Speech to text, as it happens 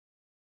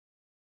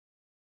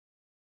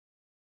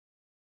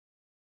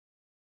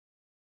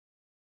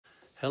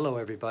Hello,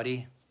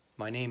 everybody.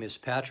 My name is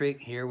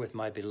Patrick, here with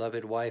my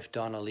beloved wife,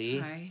 Donna Lee.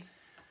 Hi.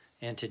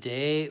 And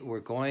today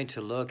we're going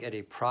to look at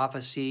a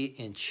prophecy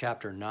in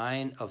chapter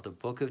 9 of the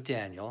book of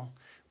Daniel,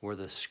 where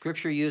the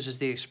scripture uses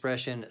the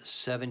expression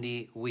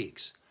 70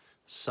 weeks.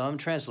 Some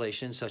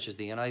translations, such as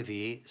the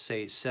NIV,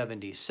 say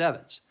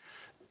 77s,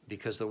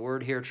 because the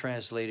word here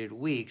translated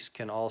weeks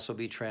can also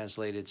be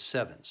translated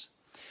sevens.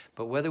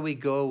 But whether we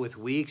go with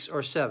weeks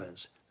or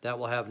sevens, that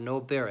will have no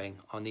bearing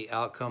on the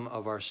outcome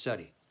of our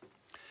study.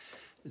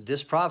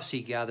 This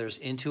prophecy gathers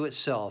into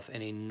itself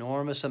an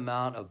enormous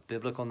amount of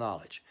biblical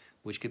knowledge,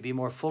 which could be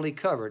more fully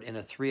covered in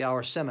a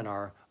 3-hour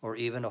seminar or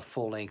even a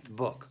full-length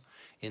book.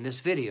 In this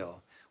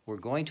video, we're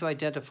going to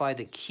identify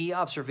the key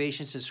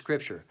observations in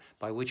Scripture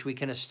by which we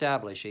can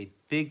establish a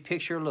big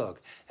picture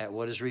look at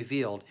what is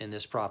revealed in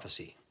this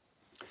prophecy.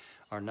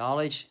 Our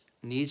knowledge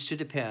needs to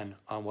depend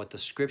on what the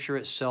Scripture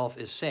itself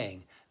is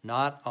saying,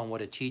 not on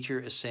what a teacher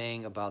is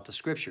saying about the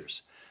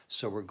Scriptures.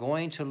 So we're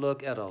going to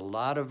look at a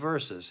lot of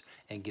verses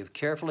and give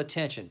careful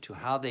attention to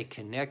how they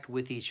connect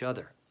with each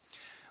other.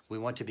 We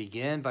want to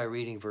begin by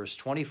reading verse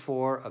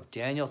 24 of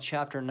Daniel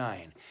chapter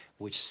 9,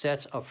 which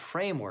sets a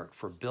framework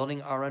for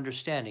building our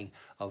understanding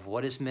of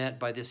what is meant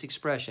by this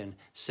expression,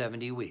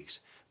 70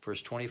 weeks.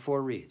 Verse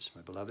 24 reads,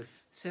 my beloved,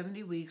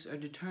 70 weeks are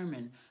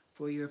determined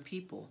for your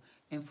people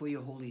and for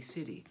your holy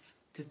city,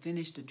 to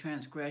finish the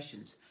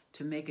transgressions,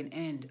 to make an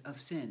end of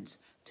sins,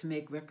 to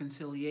make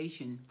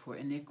reconciliation for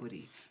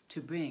iniquity,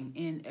 to bring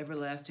in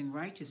everlasting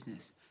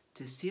righteousness,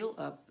 to seal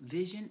up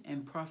vision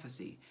and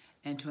prophecy,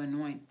 and to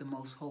anoint the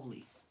most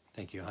holy.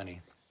 Thank you,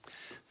 honey.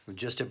 From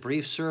just a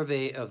brief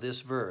survey of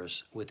this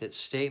verse, with its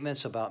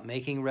statements about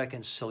making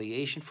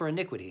reconciliation for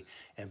iniquity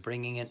and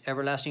bringing in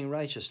everlasting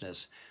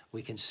righteousness,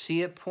 we can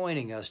see it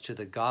pointing us to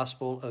the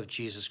gospel of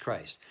Jesus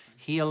Christ.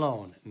 He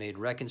alone made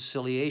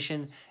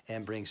reconciliation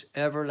and brings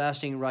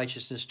everlasting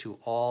righteousness to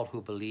all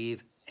who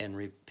believe and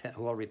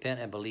repent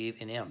and believe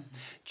in him.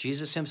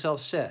 Jesus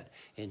himself said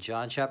in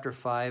John chapter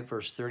 5,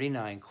 verse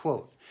 39,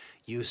 quote,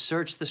 "You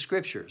search the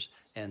scriptures,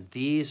 and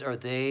these are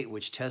they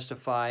which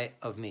testify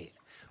of me."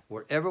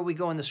 Wherever we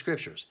go in the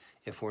scriptures,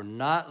 if we're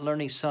not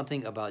learning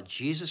something about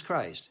Jesus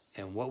Christ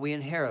and what we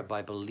inherit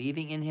by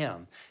believing in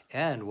him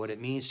and what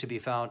it means to be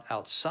found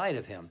outside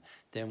of him,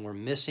 then we're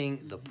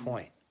missing the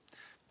point.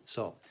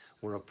 So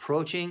we're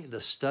approaching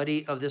the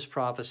study of this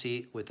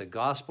prophecy with the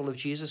gospel of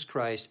Jesus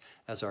Christ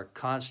as our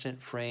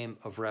constant frame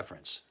of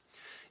reference.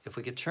 If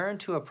we could turn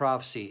to a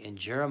prophecy in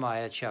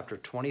Jeremiah chapter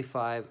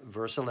 25,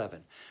 verse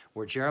 11,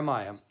 where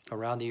Jeremiah,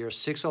 around the year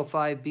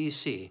 605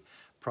 BC,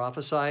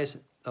 prophesies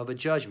of a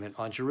judgment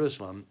on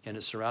Jerusalem and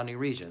its surrounding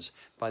regions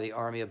by the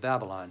army of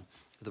Babylon,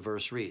 the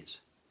verse reads,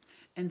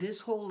 "And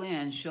this whole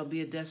land shall be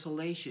a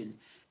desolation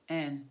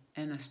and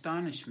an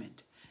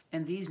astonishment,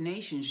 and these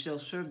nations shall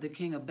serve the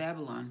king of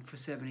Babylon for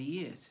 70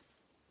 years.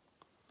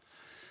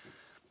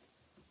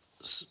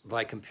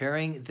 By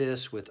comparing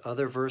this with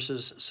other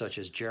verses such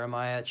as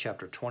Jeremiah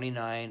chapter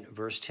 29,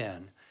 verse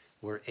 10,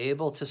 we're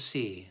able to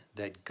see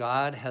that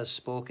God has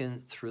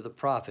spoken through the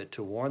prophet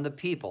to warn the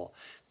people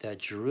that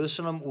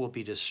Jerusalem will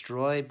be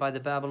destroyed by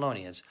the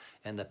Babylonians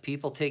and the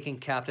people taken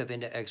captive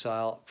into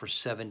exile for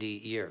 70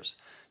 years.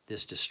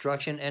 This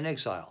destruction and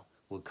exile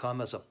would come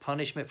as a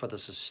punishment for the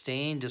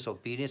sustained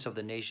disobedience of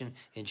the nation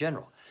in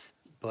general.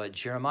 But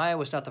Jeremiah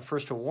was not the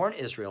first to warn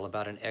Israel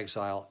about an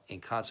exile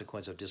in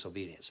consequence of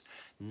disobedience.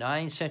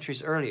 9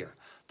 centuries earlier,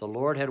 the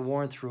Lord had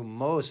warned through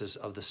Moses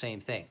of the same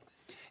thing.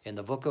 In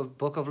the book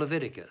of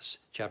Leviticus,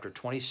 chapter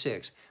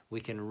 26,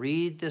 we can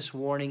read this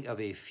warning of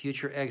a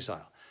future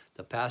exile.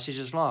 The passage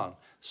is long,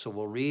 so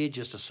we'll read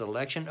just a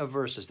selection of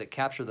verses that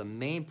capture the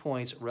main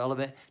points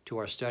relevant to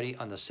our study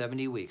on the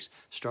 70 weeks,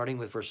 starting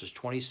with verses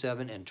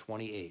 27 and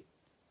 28.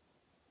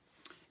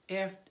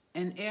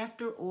 And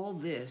after all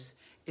this,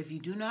 if you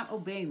do not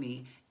obey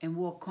me and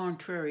walk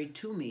contrary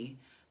to me,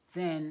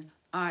 then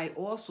I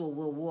also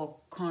will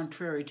walk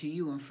contrary to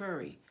you in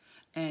fury.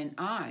 And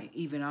I,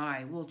 even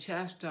I, will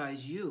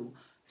chastise you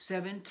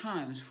 7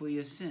 times for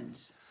your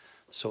sins."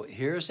 So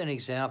here's an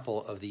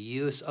example of the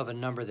use of a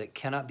number that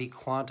cannot be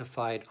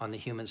quantified on the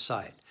human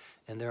side.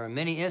 And there are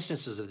many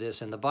instances of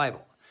this in the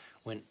Bible.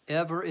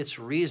 Whenever it's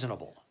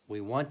reasonable,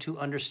 we want to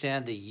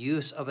understand the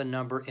use of a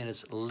number in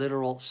its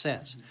literal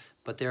sense.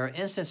 But there are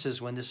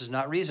instances when this is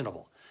not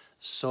reasonable,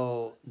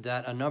 so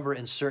that a number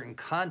in certain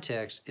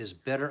contexts is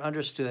better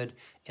understood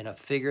in a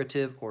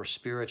figurative or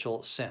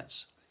spiritual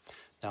sense.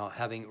 Now,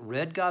 having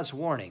read God's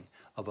warning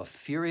of a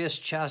furious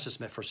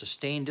chastisement for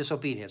sustained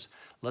disobedience,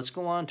 let's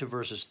go on to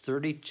verses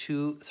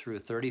 32 through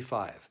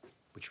 35,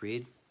 which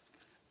read,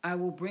 "I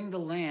will bring the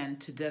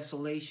land to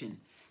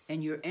desolation,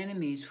 and your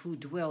enemies who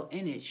dwell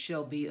in it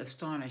shall be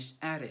astonished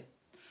at it.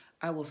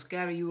 I will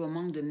scatter you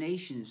among the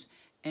nations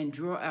and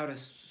draw out a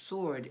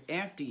sword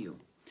after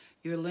you.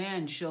 Your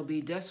land shall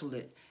be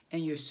desolate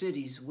and your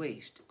cities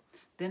waste.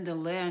 Then the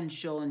land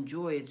shall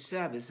enjoy its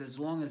Sabbaths as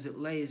long as it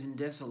lays in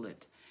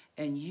desolate,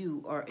 and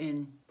you are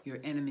in your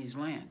enemy's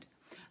land.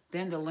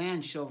 Then the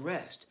land shall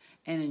rest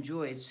and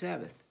enjoy its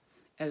Sabbath.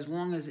 As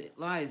long as it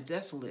lies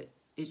desolate,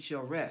 it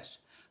shall rest.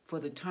 for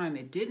the time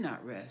it did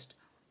not rest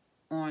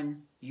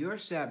on your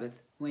Sabbath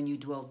when you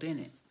dwelt in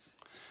it.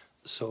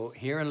 So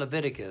here in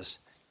Leviticus,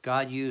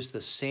 God used the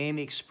same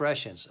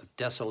expressions of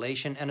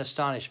desolation and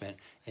astonishment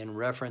in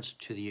reference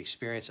to the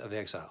experience of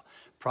exile.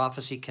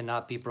 Prophecy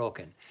cannot be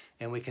broken,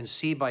 and we can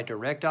see by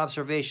direct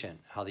observation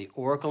how the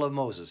oracle of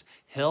Moses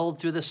held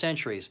through the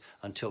centuries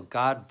until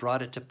God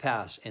brought it to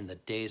pass in the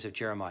days of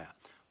Jeremiah.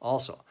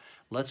 Also,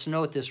 let's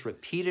note this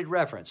repeated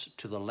reference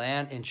to the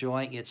land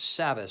enjoying its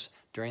Sabbaths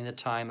during the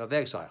time of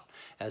exile,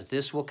 as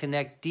this will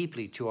connect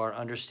deeply to our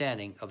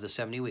understanding of the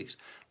 70 weeks.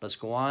 Let's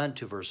go on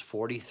to verse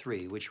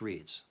 43, which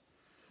reads,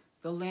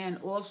 The land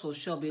also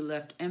shall be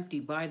left empty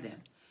by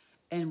them,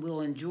 and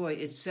will enjoy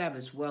its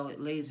Sabbaths while it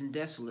lays in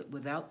desolate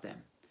without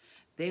them.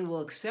 They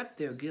will accept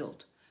their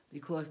guilt,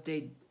 because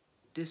they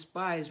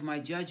despised my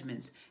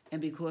judgments,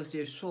 and because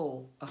their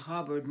soul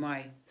harbored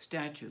my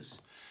statutes.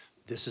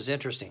 This is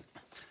interesting,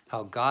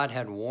 how God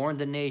had warned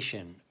the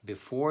nation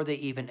before they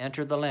even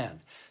entered the land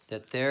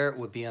that there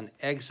would be an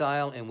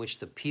exile in which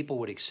the people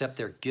would accept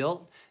their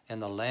guilt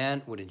and the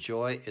land would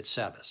enjoy its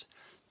Sabbaths.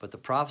 But the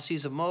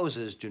prophecies of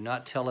Moses do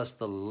not tell us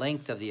the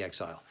length of the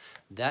exile.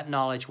 That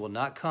knowledge will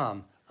not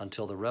come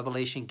until the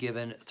revelation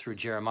given through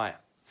Jeremiah.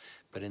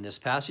 But in this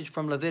passage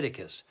from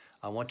Leviticus,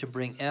 I want to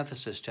bring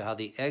emphasis to how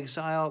the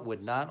exile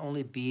would not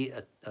only be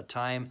a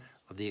time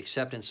of the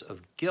acceptance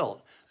of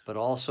guilt, but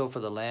also for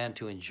the land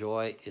to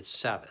enjoy its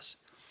Sabbaths.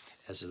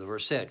 As the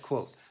verse said,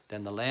 quote,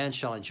 Then the land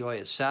shall enjoy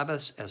its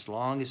Sabbaths as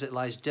long as it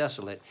lies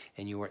desolate,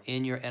 and you are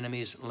in your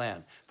enemy's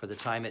land, for the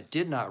time it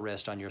did not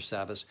rest on your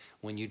Sabbaths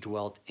when you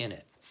dwelt in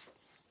it.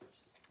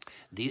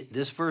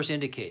 This verse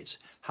indicates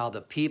how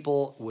the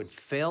people would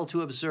fail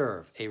to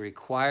observe a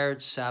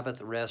required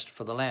Sabbath rest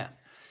for the land,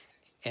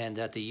 and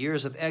that the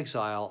years of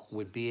exile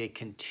would be a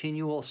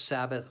continual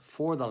Sabbath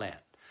for the land.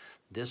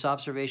 This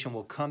observation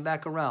will come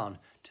back around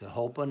to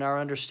open our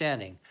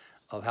understanding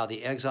of how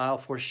the exile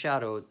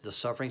foreshadowed the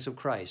sufferings of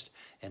Christ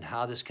and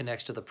how this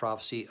connects to the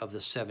prophecy of the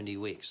 70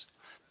 weeks.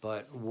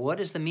 But what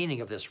is the meaning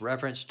of this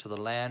reference to the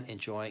land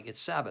enjoying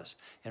its Sabbaths?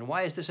 And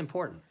why is this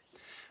important?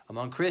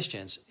 Among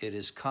Christians, it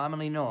is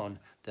commonly known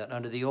that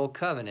under the Old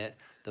Covenant,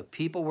 the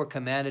people were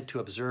commanded to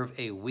observe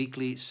a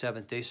weekly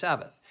seventh-day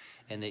Sabbath,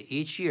 and that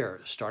each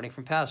year, starting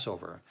from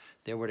Passover,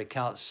 they were to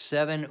count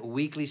 7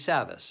 weekly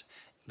Sabbaths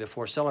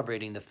before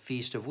celebrating the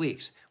Feast of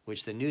Weeks,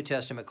 which the New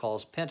Testament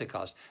calls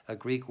Pentecost, a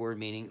Greek word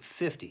meaning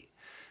 50.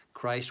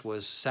 Christ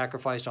was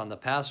sacrificed on the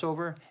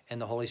Passover,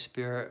 and the Holy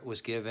Spirit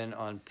was given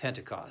on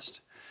Pentecost.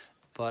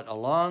 But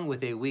along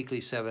with a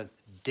weekly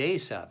seventh-day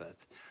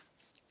Sabbath,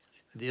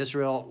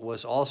 Israel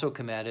was also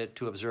commanded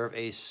to observe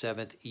a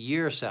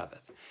seventh-year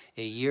Sabbath,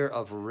 a year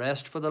of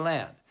rest for the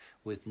land,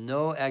 with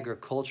no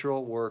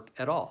agricultural work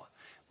at all.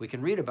 We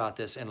can read about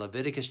this in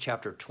Leviticus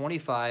chapter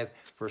 25,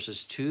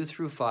 verses 2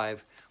 through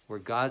 5, where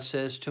God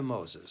says to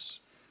Moses,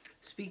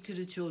 Speak to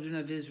the children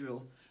of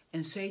Israel,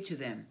 and say to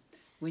them,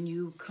 When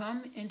you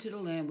come into the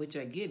land which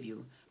I give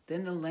you,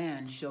 then the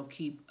land shall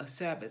keep a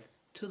Sabbath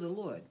to the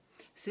Lord.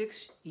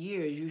 6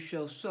 years you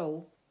shall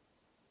sow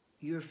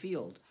your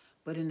field,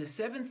 but in the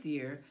 7th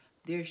year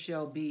there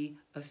shall be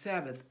a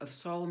Sabbath of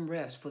solemn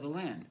rest for the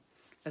land,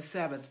 a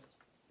Sabbath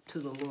to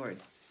the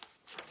Lord.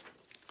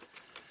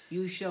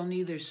 You shall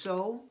neither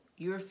sow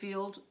your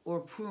field or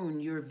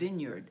prune your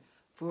vineyard,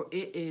 for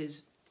it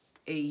is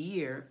a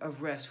year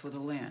of rest for the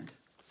land.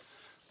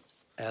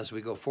 As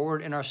we go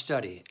forward in our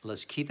study,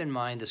 let's keep in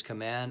mind this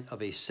command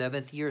of a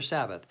 7th-year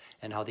Sabbath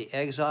and how the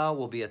exile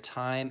will be a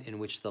time in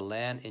which the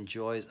land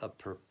enjoys a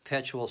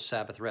perpetual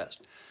Sabbath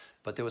rest.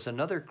 But there was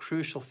another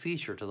crucial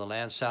feature to the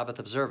land's Sabbath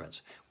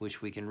observance,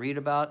 which we can read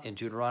about in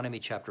Deuteronomy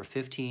chapter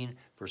 15,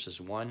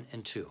 verses 1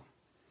 and 2.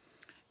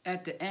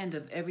 At the end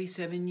of every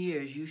 7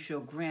 years you shall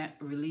grant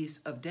release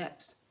of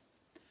debts.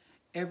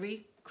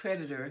 Every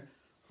creditor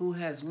who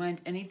has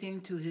lent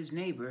anything to his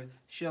neighbor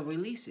shall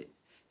release it.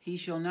 He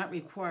shall not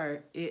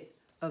require it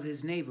of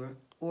his neighbor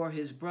or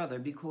his brother,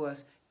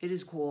 because it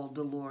is called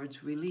the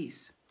Lord's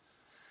release.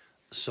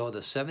 So the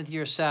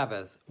 7th-year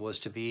Sabbath was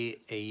to be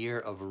a year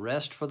of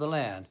rest for the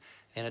land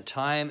and a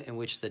time in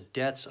which the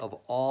debts of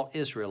all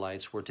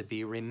Israelites were to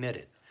be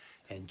remitted.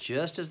 And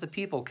just as the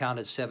people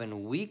counted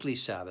 7 weekly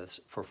Sabbaths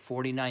for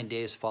 49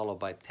 days followed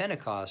by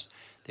Pentecost,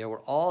 they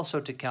were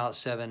also to count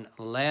 7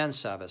 land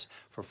Sabbaths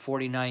for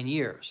 49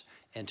 years,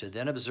 and to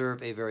then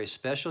observe a very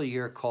special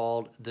year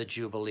called the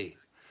Jubilee.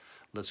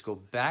 Let's go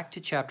back to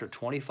chapter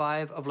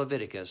 25 of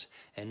Leviticus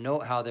and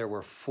note how there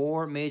were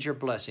 4 major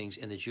blessings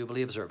in the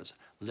Jubilee observance: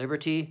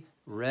 liberty,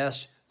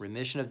 rest,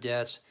 remission of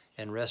debts,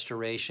 and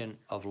restoration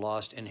of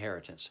lost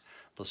inheritance.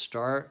 Let's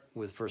start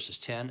with verses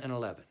 10 and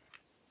 11.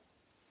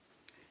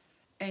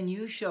 And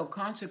you shall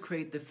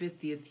consecrate the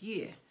 50th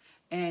year,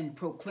 and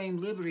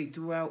proclaim liberty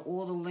throughout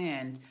all the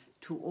land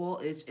to all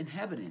its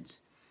inhabitants.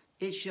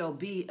 It shall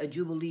be a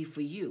jubilee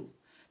for you,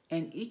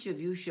 and each of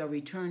you shall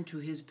return to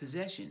his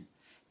possession,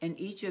 and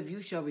each of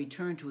you shall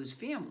return to his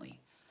family.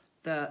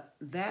 That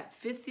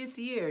 50th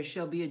year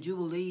shall be a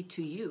jubilee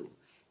to you.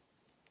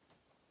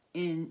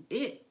 In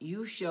it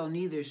you shall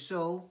neither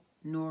sow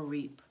nor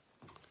reap.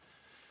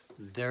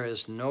 There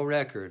is no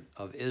record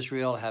of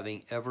Israel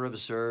having ever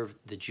observed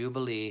the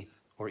Jubilee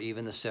or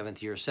even the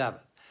seventh year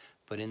Sabbath.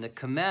 But in the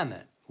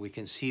commandment, we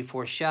can see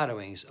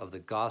foreshadowings of the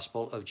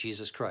gospel of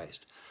Jesus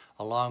Christ.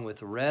 Along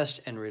with rest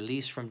and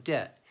release from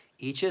debt,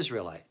 each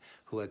Israelite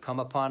who had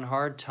come upon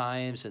hard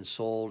times and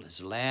sold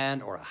his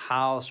land or a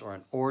house or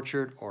an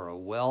orchard or a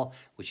well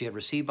which he had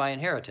received by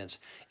inheritance,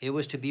 it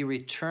was to be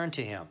returned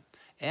to him.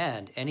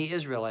 And any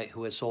Israelite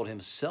who had sold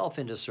himself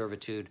into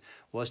servitude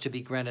was to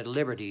be granted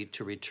liberty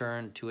to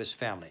return to his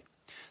family.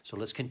 So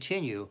let's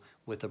continue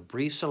with a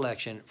brief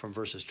selection from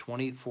verses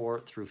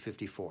 24 through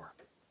 54.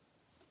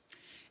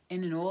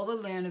 And in all the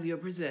land of your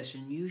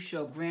possession you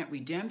shall grant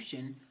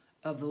redemption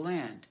of the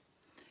land.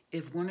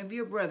 If one of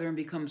your brethren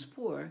becomes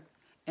poor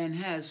and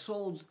has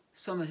sold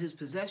some of his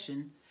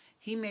possession,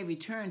 he may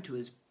return to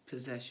his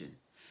possession.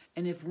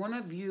 And if one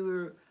of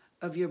your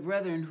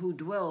brethren who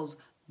dwells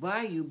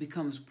by you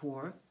becomes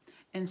poor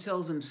and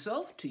sells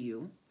himself to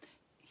you,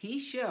 he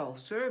shall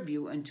serve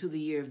you until the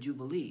year of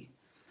Jubilee.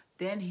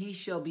 Then he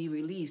shall be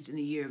released in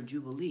the year of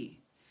Jubilee,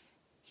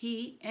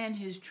 he and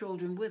his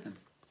children with him.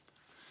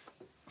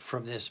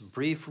 From this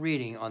brief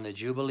reading on the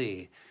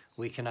Jubilee,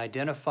 we can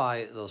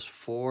identify those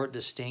four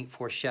distinct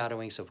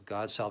foreshadowings of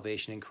God's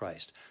salvation in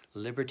Christ: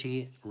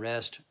 liberty,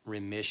 rest,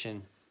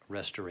 remission,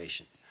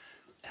 restoration.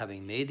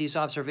 Having made these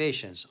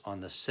observations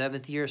on the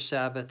seventh year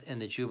Sabbath and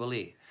the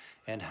Jubilee,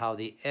 and how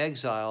the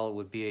exile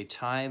would be a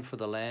time for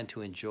the land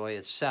to enjoy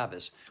its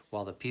Sabbaths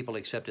while the people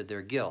accepted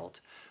their guilt,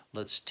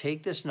 let's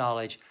take this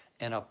knowledge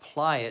and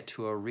apply it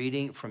to a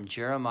reading from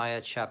Jeremiah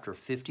chapter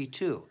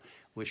 52,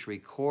 which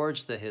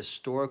records the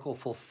historical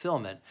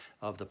fulfillment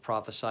of the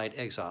prophesied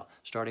exile,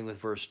 starting with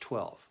verse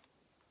 12.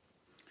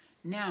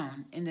 Now,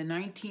 in the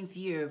 19th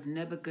year of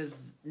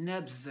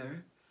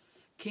Nebuchadnezzar,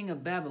 king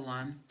of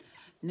Babylon,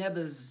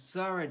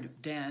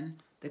 Nebuzaradan,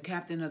 the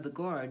captain of the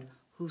guard,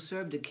 who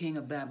served the king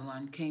of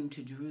Babylon, came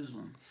to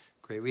Jerusalem.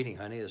 Great reading,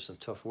 honey. There's some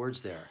tough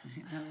words there.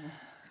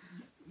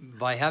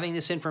 By having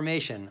this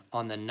information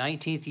on the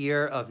 19th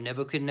year of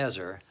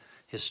Nebuchadnezzar,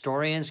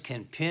 historians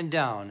can pin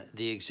down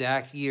the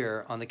exact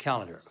year on the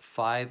calendar,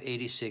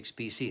 586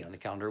 BC, on the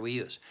calendar we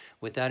use.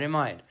 With that in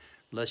mind,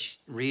 let's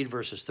read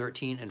verses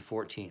 13 and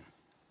 14.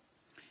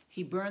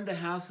 He burned the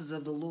houses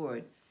of the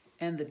Lord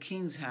and the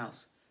king's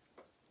house,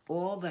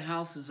 all the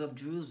houses of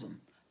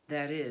Jerusalem,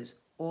 that is,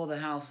 all the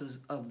houses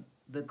of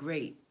the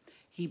great.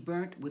 He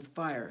burnt with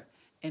fire,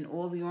 and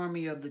all the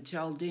army of the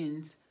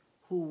Chaldeans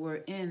who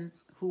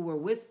were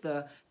with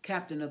the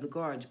captain of the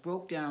guards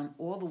broke down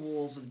all the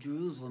walls of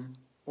Jerusalem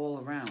all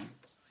around.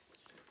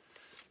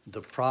 The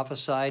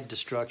prophesied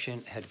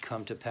destruction had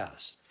come to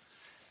pass.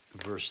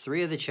 Verse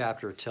 3 of the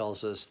chapter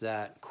tells us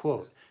that,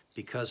 quote,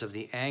 because of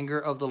the anger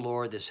of the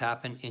Lord, this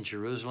happened in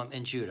Jerusalem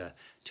and Judah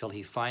till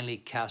he finally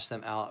cast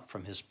them out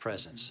from his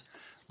presence.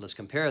 Let's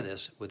compare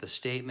this with a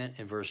statement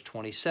in verse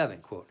 27,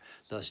 quote,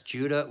 thus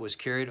Judah was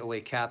carried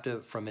away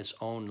captive from its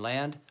own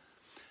land.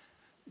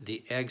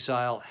 The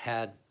exile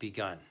had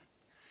begun.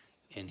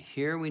 And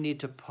here we need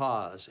to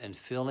pause and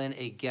fill in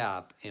a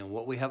gap in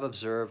what we have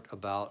observed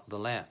about the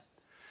land.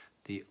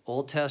 The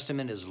Old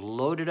Testament is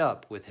loaded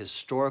up with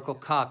historical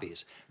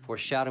copies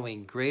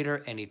foreshadowing greater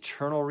and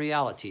eternal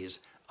realities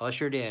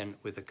ushered in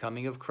with the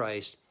coming of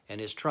Christ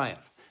and his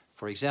triumph.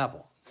 For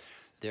example,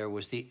 there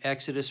was the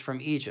Exodus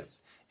from Egypt,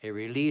 a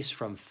release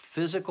from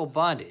physical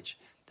bondage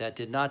that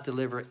did not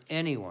deliver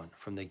anyone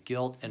from the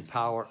guilt and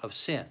power of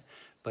sin,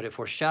 but it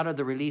foreshadowed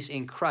the release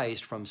in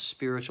Christ from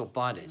spiritual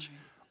bondage.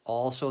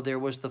 Also, there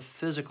was the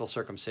physical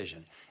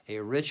circumcision, a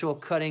ritual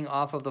cutting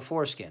off of the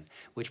foreskin,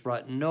 which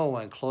brought no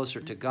one closer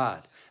to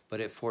God, but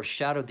it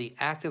foreshadowed the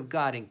act of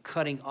God in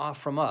cutting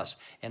off from us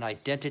an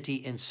identity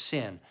in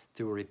sin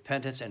through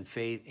repentance and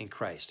faith in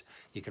Christ.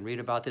 You can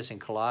read about this in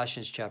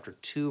Colossians chapter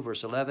 2,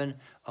 verse 11,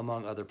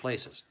 among other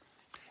places.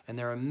 And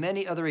there are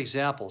many other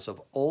examples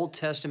of Old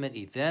Testament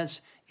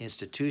events,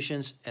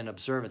 institutions, and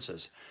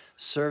observances,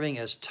 serving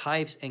as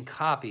types and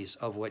copies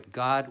of what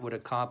God would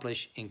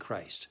accomplish in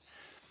Christ.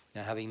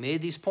 Now, having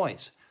made these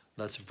points,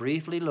 let's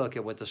briefly look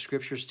at what the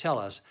scriptures tell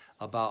us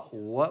about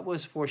what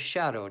was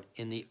foreshadowed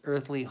in the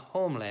earthly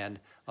homeland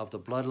of the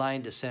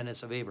bloodline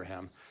descendants of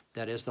Abraham,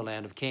 that is, the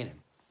land of Canaan.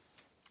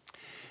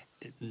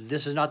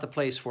 This is not the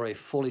place for a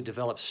fully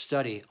developed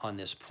study on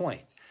this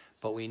point,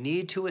 but we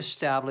need to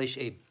establish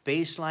a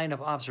baseline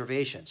of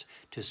observations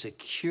to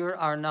secure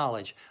our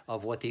knowledge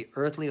of what the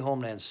earthly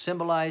homeland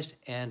symbolized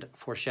and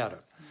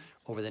foreshadowed.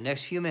 Over the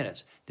next few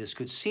minutes, this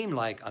could seem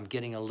like I'm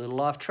getting a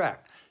little off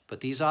track, but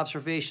these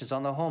observations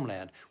on the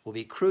homeland will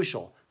be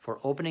crucial for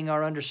opening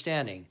our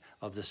understanding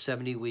of the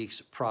 70 weeks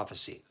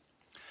prophecy.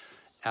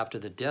 After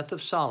the death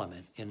of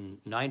Solomon in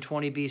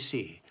 920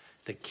 BC,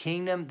 the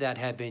kingdom that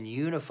had been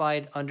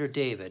unified under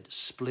David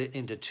split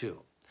into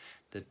two.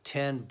 The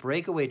 10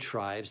 breakaway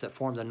tribes that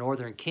formed the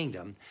northern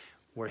kingdom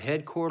were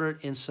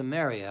headquartered in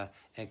Samaria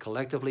and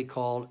collectively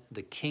called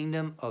the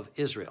Kingdom of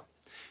Israel.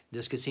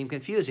 This could seem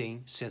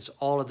confusing since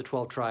all of the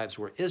 12 tribes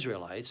were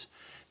Israelites,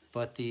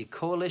 but the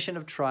coalition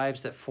of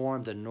tribes that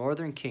formed the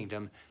northern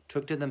kingdom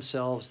took to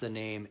themselves the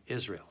name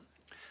Israel.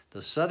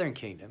 The southern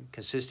kingdom,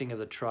 consisting of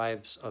the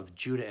tribes of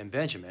Judah and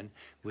Benjamin,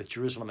 with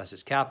Jerusalem as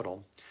its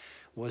capital,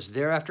 was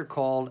thereafter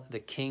called the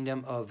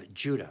kingdom of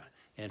Judah,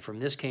 and from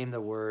this came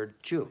the word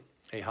Jew,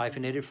 a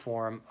hyphenated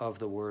form of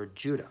the word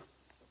Judah.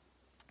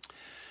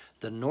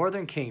 The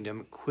northern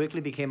kingdom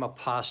quickly became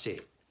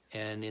apostate,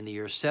 and in the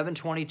year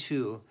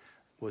 722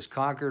 was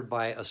conquered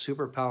by a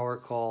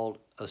superpower called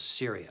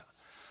Assyria.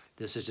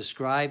 This is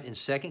described in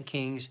 2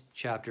 Kings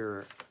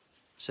chapter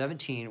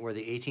 17, where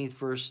the 18th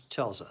verse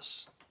tells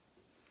us,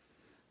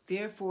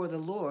 Therefore the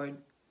Lord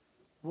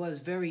was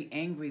very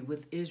angry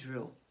with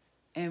Israel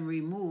and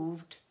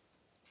removed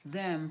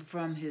them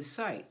from his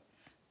sight.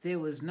 There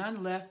was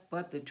none left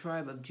but the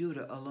tribe of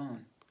Judah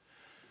alone.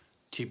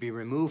 To be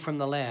removed from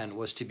the land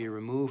was to be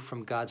removed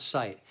from God's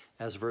sight,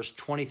 as verse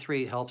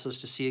 23 helps us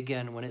to see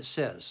again when it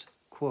says,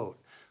 quote,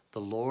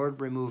 the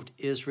Lord removed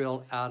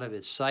Israel out of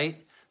its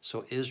sight,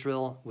 so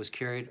Israel was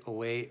carried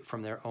away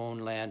from their own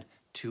land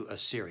to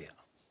Assyria.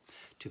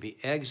 To be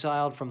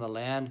exiled from the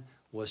land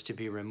was to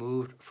be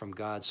removed from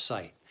God's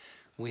sight.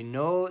 We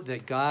know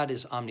that God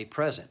is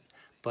omnipresent,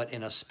 but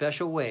in a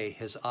special way,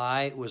 his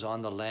eye was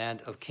on the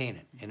land of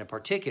Canaan, and in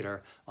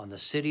particular, on the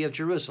city of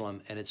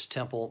Jerusalem and its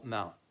Temple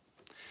Mount.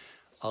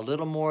 A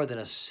little more than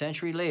a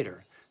century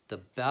later, the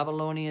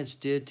Babylonians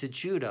did to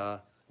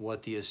Judah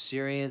what the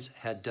Assyrians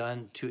had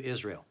done to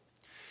Israel.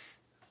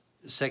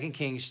 2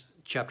 Kings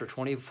chapter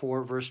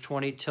 24, verse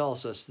 20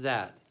 tells us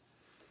that,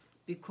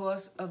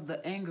 because of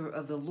the anger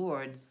of the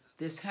Lord,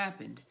 this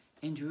happened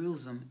in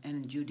Jerusalem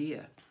and in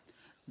Judea,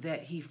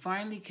 that he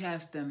finally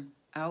cast them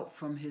out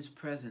from his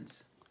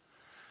presence.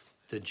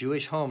 The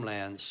Jewish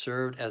homeland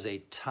served as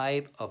a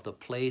type of the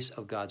place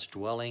of God's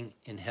dwelling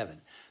in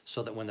heaven,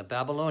 so that when the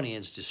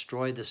Babylonians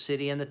destroyed the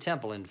city and the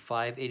temple in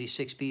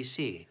 586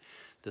 BC,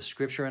 the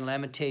scripture in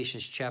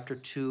Lamentations chapter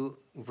 2,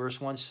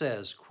 verse 1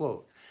 says,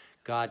 quote,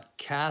 God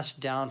cast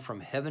down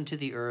from heaven to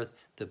the earth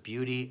the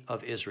beauty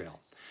of Israel.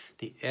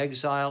 The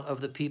exile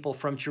of the people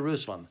from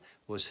Jerusalem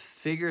was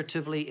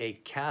figuratively a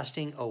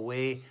casting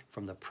away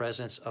from the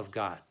presence of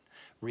God,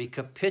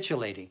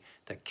 recapitulating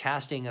the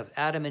casting of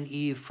Adam and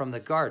Eve from the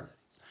garden.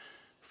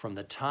 From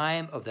the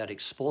time of that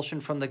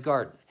expulsion from the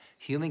garden,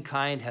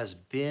 humankind has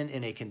been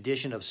in a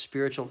condition of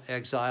spiritual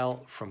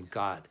exile from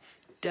God,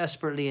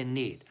 desperately in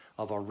need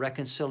of a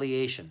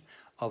reconciliation,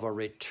 of a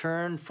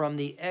return from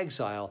the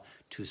exile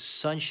to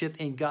sonship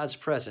in God's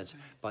presence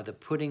by the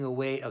putting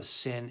away of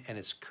sin and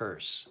its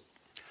curse.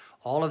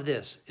 All of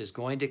this is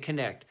going to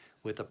connect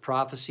with the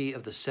prophecy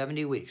of the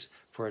 70 weeks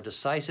for a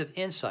decisive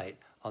insight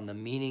on the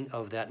meaning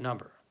of that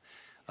number.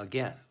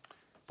 Again,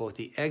 both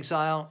the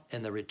exile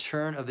and the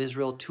return of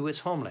Israel to its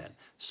homeland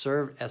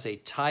served as a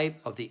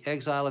type of the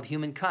exile of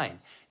humankind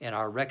and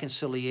our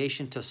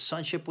reconciliation to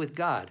sonship with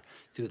God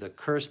through the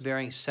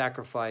curse-bearing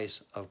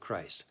sacrifice of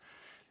Christ.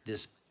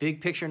 This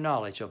big picture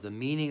knowledge of the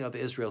meaning of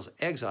Israel's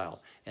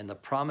exile and the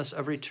promise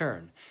of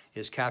return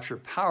is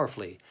captured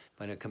powerfully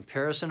by a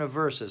comparison of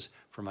verses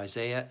from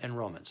Isaiah and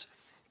Romans.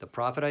 The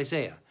prophet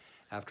Isaiah,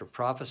 after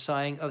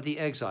prophesying of the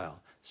exile,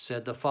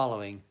 said the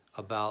following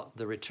about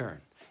the return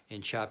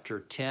in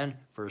chapter 10,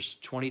 verse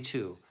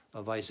 22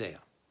 of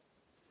Isaiah.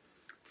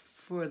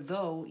 For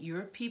though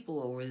your people,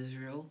 O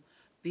Israel,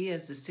 be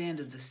as the sand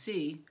of the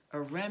sea,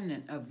 a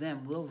remnant of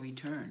them will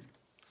return.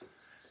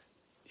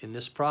 In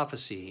this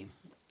prophecy,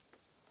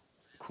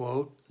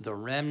 quote, the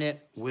remnant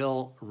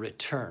will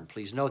return.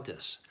 Please note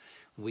this.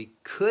 We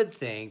could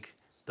think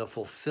the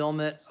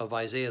fulfillment of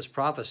Isaiah's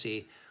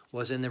prophecy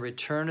was in the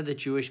return of the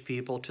Jewish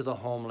people to the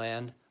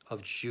homeland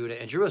of Judah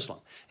and Jerusalem.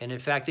 And in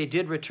fact, they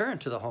did return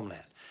to the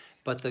homeland.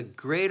 But the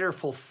greater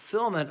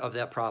fulfillment of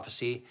that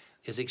prophecy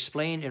is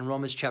explained in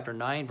Romans chapter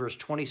 9, verse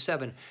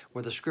 27,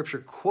 where the scripture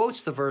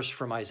quotes the verse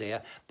from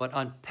Isaiah, but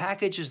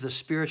unpackages the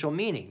spiritual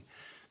meaning,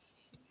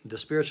 the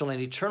spiritual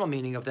and eternal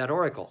meaning of that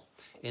oracle.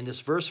 In this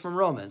verse from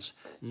Romans,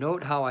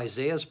 note how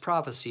Isaiah's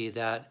prophecy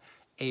that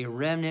a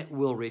remnant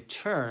will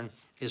return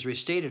is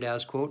restated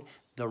as, quote,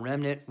 the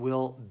remnant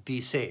will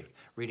be saved.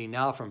 Reading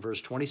now from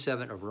verse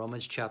 27 of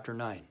Romans chapter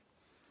 9.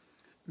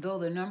 Though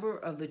the number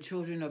of the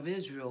children of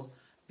Israel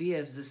be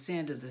as the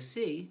sand of the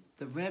sea,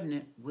 the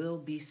remnant will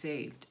be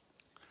saved.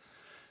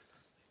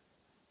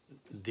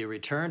 The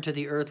return to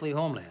the earthly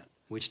homeland,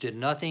 which did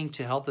nothing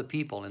to help the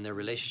people in their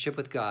relationship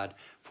with God,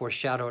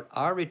 foreshadowed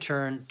our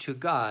return to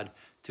God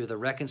through the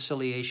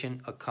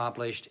reconciliation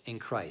accomplished in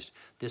Christ.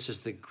 This is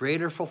the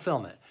greater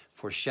fulfillment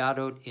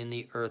foreshadowed in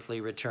the earthly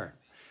return.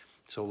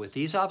 So with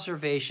these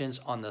observations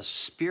on the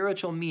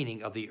spiritual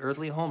meaning of the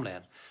earthly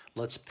homeland,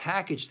 let's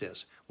package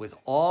this with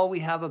all we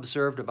have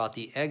observed about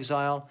the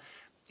exile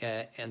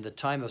and the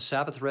time of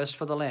Sabbath rest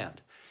for the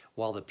land,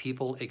 while the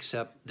people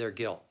accept their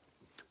guilt.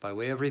 By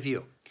way of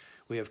review,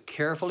 we have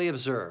carefully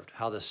observed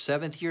how the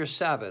seventh year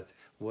Sabbath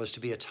was to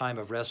be a time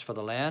of rest for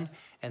the land,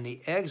 and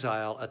the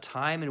exile a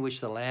time in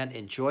which the land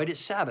enjoyed its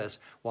Sabbaths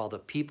while the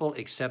people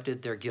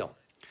accepted their guilt.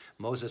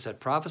 Moses had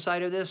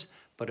prophesied of this,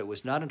 but it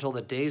was not until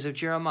the days of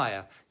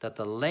Jeremiah that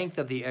the length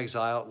of the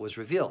exile was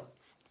revealed.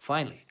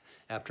 Finally,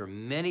 after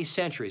many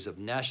centuries of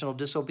national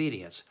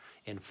disobedience,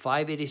 In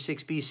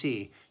 586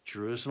 BC,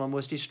 Jerusalem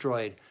was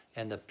destroyed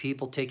and the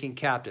people taken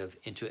captive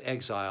into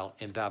exile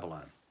in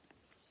Babylon.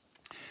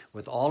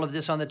 With all of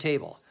this on the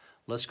table,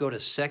 let's go to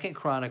 2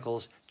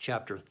 Chronicles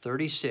chapter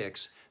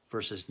 36,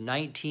 verses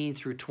 19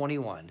 through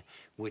 21,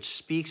 which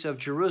speaks of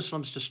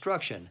Jerusalem's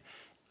destruction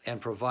and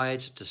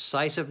provides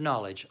decisive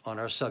knowledge on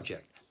our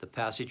subject. The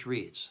passage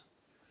reads,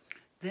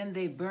 Then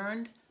they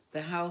burned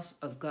the house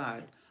of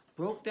God,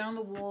 broke down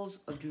the walls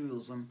of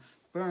Jerusalem,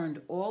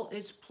 burned all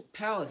its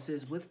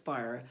palaces with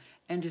fire,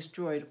 and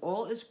destroyed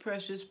all its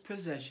precious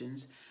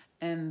possessions.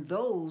 And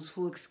those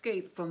who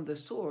escaped from the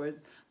sword,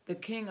 the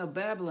king of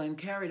Babylon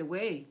carried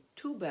away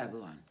to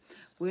Babylon,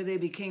 where they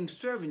became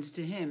servants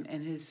to him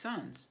and his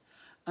sons,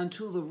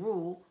 unto the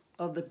rule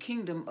of the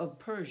kingdom of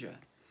Persia,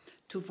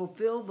 to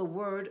fulfill the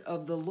word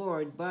of the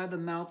Lord by the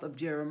mouth of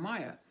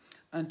Jeremiah,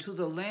 until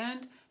the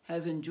land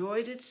has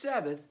enjoyed its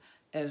Sabbath.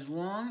 As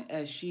long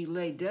as she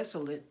lay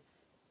desolate,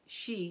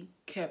 she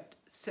kept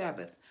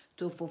Sabbath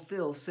to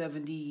fulfill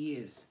 70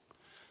 years.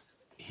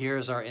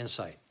 Here's our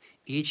insight.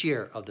 Each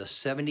year of the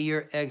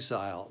 70-year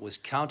exile was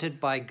counted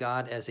by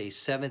God as a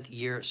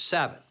seventh-year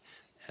Sabbath.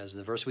 As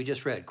the verse we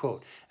just read,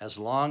 quote, as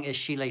long as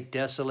she lay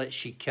desolate,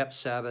 she kept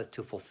Sabbath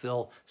to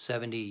fulfill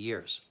 70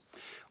 years.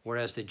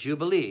 Whereas the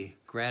Jubilee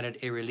granted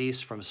a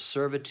release from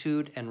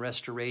servitude and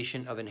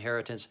restoration of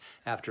inheritance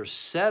after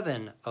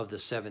 7 of the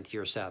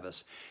seventh-year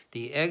Sabbaths,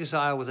 the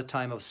exile was a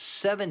time of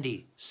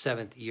 70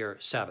 seventh-year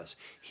Sabbaths.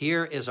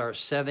 Here is our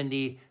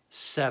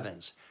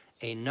 77s,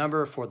 a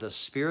number for the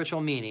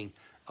spiritual meaning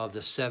of the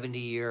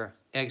 70-year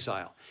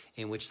exile,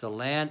 in which the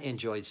land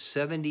enjoyed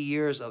 70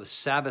 years of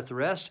Sabbath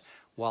rest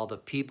while the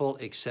people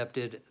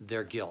accepted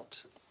their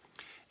guilt.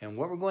 And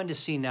what we're going to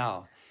see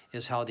now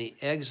is how the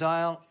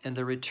exile and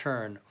the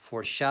return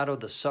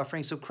foreshadowed the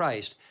sufferings of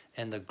Christ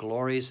and the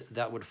glories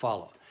that would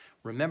follow.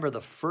 Remember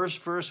the first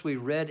verse we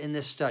read in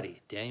this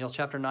study, Daniel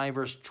chapter 9,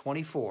 verse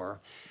 24,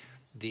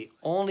 the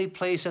only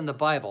place in the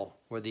Bible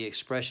where the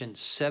expression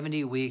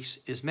 70 weeks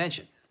is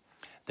mentioned.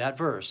 That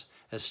verse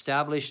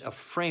established a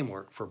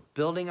framework for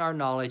building our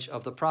knowledge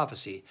of the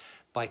prophecy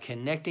by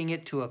connecting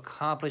it to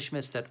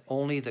accomplishments that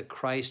only the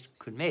Christ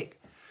could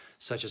make,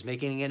 such as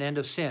making an end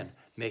of sin,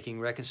 making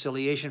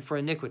reconciliation for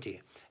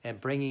iniquity,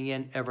 and bringing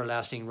in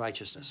everlasting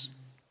righteousness.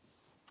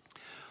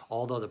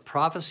 Although the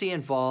prophecy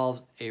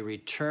involved a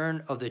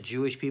return of the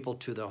Jewish people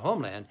to their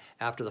homeland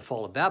after the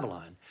fall of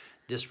Babylon,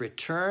 this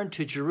return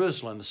to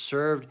Jerusalem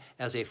served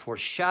as a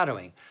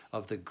foreshadowing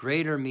of the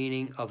greater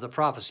meaning of the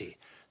prophecy,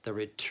 the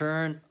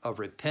return of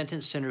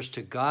repentant sinners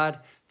to God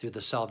through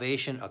the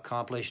salvation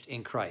accomplished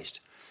in Christ.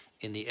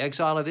 In the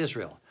exile of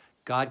Israel,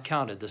 God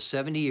counted the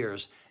 70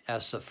 years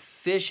as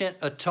sufficient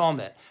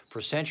atonement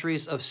for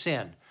centuries of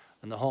sin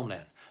in the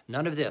homeland.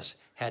 None of this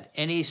had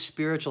any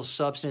spiritual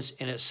substance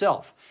in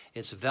itself.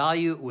 Its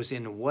value was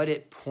in what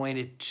it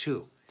pointed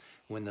to.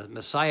 When the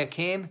Messiah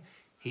came,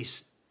 he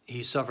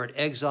suffered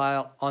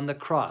exile on the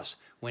cross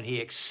when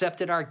he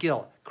accepted our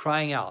guilt,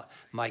 crying out,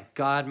 my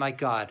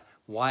God,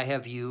 why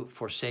have you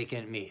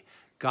forsaken me?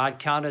 God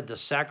counted the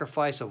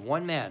sacrifice of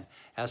one man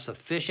as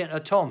sufficient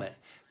atonement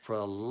for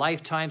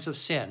lifetimes of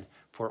sin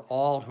for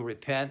all who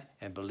repent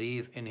and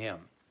believe in him.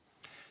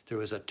 Through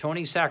his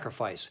atoning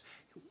sacrifice,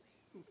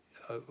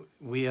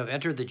 we have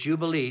entered the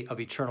Jubilee of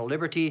eternal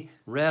liberty,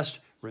 rest,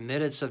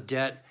 remittance of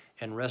debt,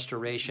 and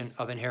restoration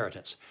of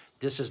inheritance.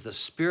 This is the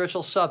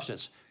spiritual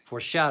substance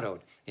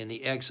foreshadowed in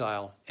the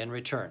exile and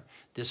return.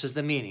 This is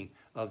the meaning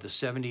of the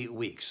 70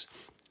 weeks.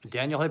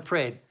 Daniel had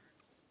prayed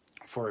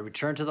for a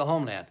return to the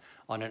homeland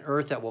on an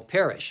earth that will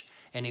perish,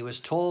 and he was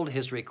told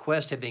his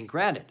request had been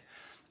granted.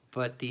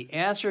 But the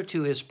answer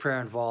to his prayer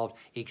involved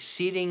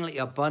exceedingly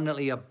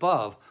abundantly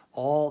above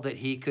all that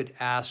he could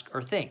ask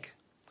or think.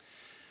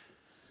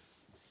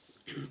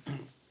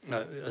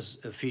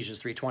 Ephesians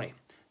 3:20.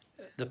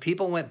 The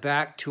people went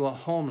back to a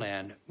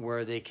homeland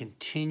where they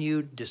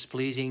continued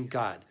displeasing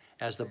God,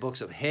 as the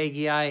books of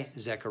Haggai,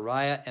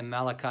 Zechariah, and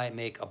Malachi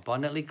make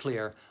abundantly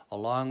clear,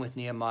 along with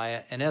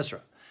Nehemiah and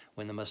Ezra.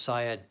 When the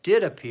Messiah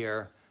did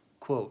appear,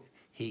 quote,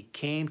 he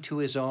came to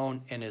his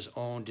own, and his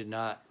own did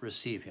not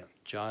receive him.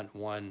 John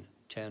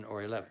 1:10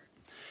 or 11.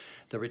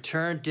 The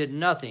return did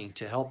nothing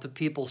to help the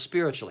people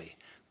spiritually,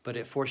 but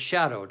it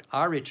foreshadowed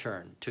our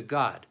return to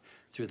God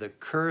through the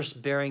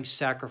curse-bearing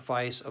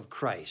sacrifice of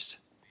Christ,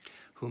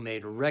 who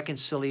made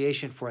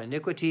reconciliation for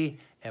iniquity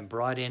and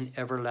brought in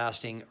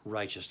everlasting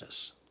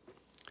righteousness.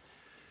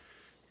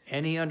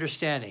 Any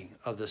understanding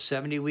of the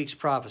 70 weeks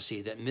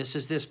prophecy that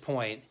misses this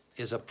point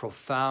is a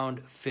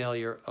profound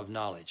failure of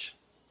knowledge.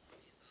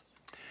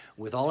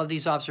 With all of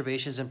these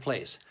observations in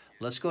place,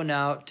 let's go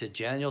now to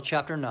Daniel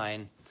chapter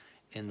 9.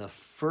 In the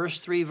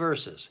first 3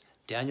 verses,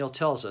 Daniel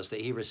tells us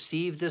that he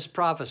received this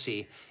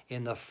prophecy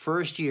in the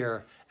first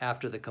year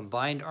after the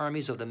combined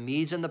armies of the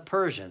Medes and the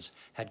Persians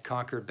had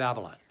conquered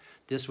Babylon.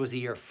 This was the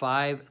year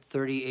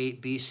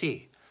 538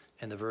 BC,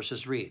 and the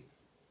verses read,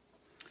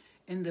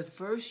 In the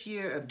first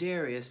year of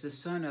Darius, the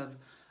son of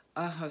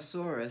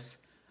Ahasuerus,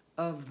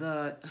 of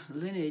the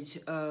lineage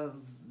of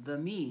the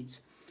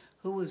Medes,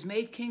 who was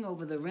made king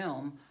over the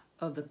realm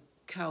of the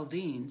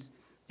Chaldeans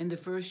in the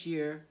first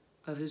year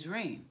of his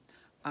reign.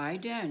 I,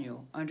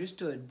 Daniel,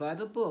 understood by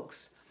the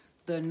books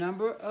the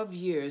number of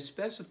years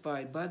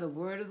specified by the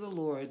word of the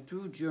Lord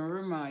through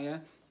Jeremiah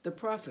the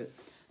prophet,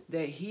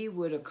 that he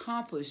would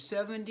accomplish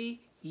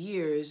 70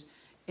 years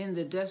in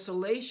the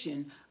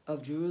desolation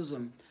of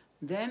Jerusalem.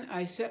 Then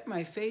I set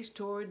my face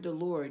toward the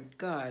Lord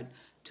God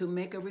to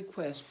make a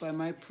request by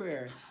my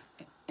prayer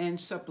and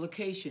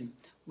supplication,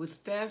 with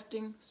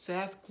fasting,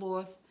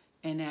 sackcloth,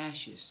 and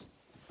ashes.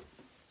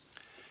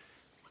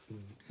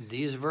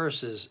 These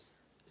verses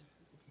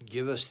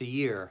give us the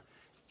year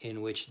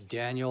in which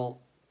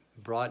Daniel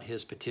brought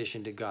his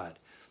petition to God.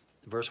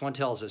 Verse 1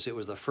 tells us it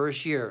was the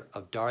first year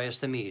of Darius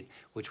the Mede,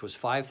 which was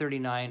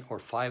 539 or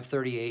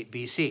 538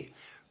 BC.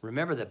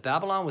 Remember that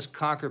Babylon was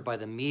conquered by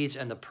the Medes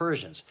and the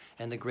Persians,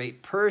 and the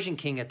great Persian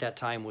king at that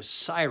time was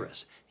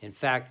Cyrus. In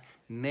fact,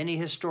 many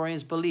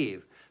historians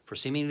believe, for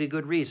seemingly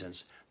good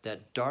reasons,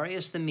 that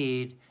Darius the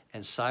Mede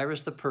and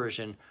Cyrus the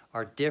Persian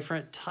are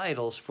different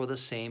titles for the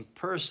same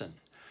person.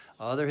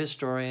 Other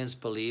historians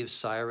believe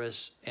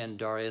Cyrus and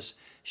Darius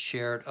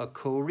shared a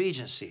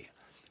co-regency.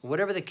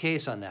 Whatever the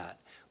case on that,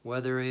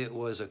 whether it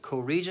was a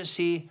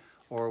co-regency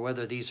or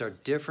whether these are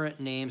different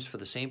names for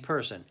the same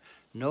person,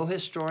 no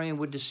historian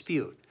would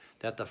dispute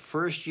that the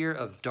first year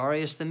of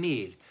Darius the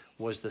Mede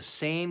was the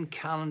same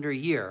calendar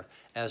year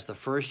as the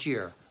first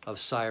year of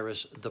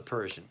Cyrus the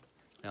Persian.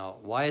 Now,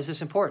 why is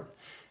this important?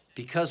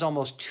 Because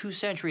almost 2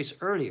 centuries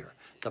earlier,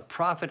 the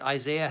prophet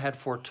Isaiah had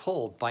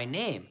foretold by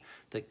name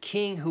the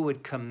king who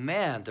would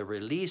command the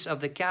release of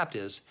the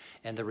captives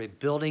and the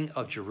rebuilding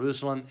of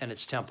Jerusalem and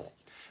its temple.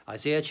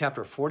 Isaiah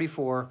chapter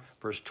 44,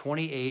 verse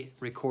 28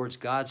 records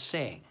God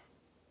saying,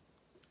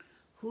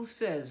 Who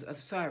says of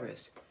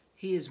Cyrus,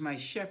 he is my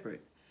shepherd,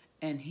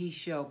 and he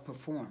shall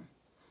perform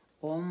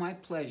all my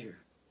pleasure,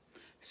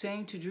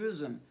 saying to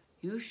Jerusalem,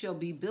 you shall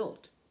be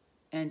built,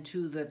 and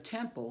to the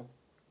temple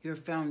your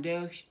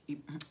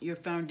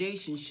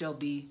foundation shall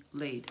be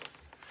laid.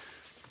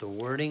 The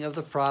wording of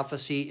the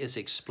prophecy is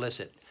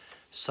explicit.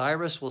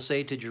 Cyrus will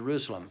say to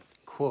Jerusalem,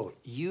 quote,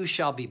 you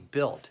shall be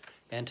built,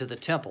 and to the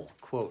temple,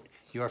 quote,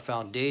 your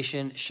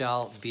foundation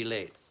shall be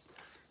laid.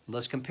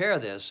 Let's compare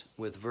this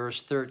with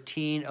verse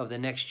 13 of the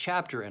next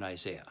chapter in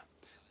Isaiah,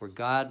 where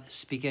God,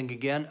 speaking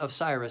again of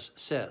Cyrus,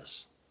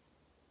 says,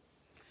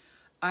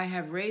 I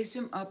have raised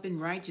him up in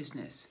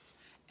righteousness,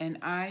 and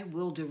I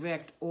will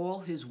direct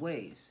all his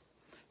ways.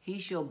 He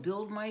shall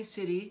build my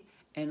city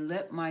and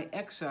let my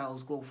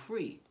exiles go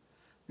free,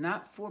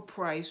 not for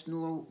price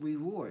nor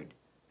reward,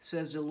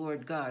 says the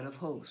Lord God of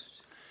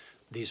hosts.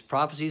 These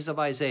prophecies of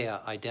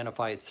Isaiah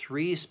identify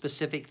 3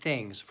 specific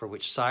things for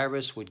which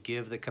Cyrus would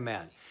give the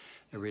command: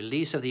 a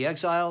release of the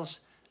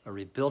exiles, a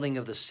rebuilding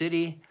of the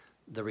city,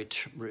 the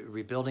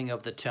rebuilding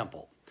of the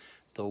temple.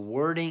 The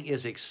wording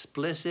is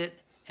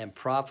explicit and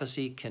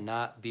prophecy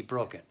cannot be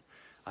broken.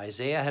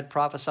 Isaiah had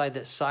prophesied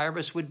that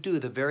Cyrus would do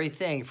the very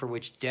thing for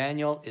which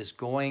Daniel is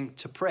going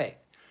to pray.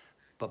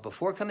 But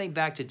before coming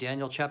back to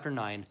Daniel chapter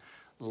 9,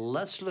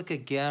 let's look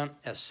again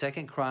at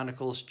 2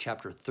 Chronicles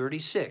chapter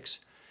 36,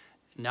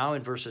 now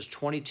in verses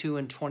 22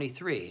 and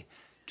 23,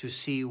 to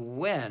see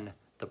when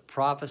the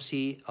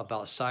prophecy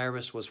about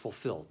Cyrus was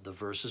fulfilled. The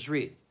verses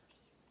read,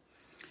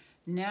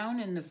 Now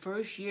in the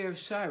first year of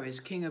Cyrus,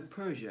 king of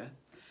Persia,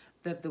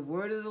 that the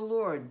word of the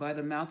Lord by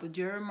the mouth of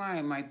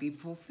Jeremiah might be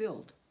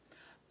fulfilled,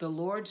 the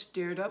Lord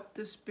stirred up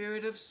the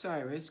spirit of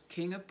Cyrus,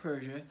 king of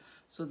Persia,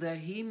 so that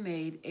he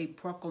made a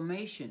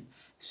proclamation,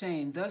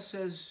 saying, Thus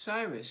says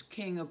Cyrus,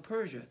 king of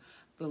Persia,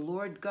 the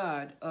Lord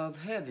God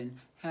of heaven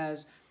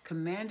has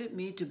commanded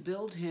me to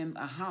build him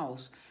a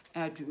house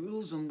at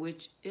Jerusalem,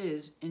 which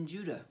is in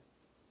Judah,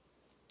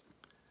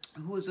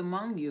 who is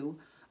among you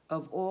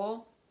of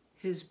all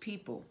his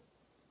people.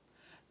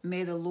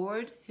 May the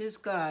Lord his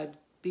God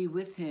be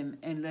with him,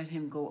 and let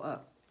him go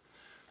up.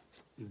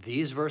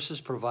 These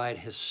verses provide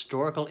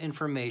historical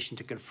information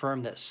to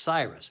confirm that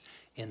Cyrus,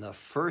 in the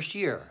first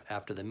year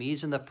after the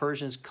Medes and the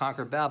Persians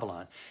conquered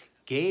Babylon,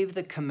 gave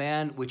the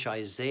command which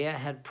Isaiah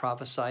had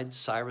prophesied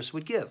Cyrus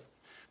would give.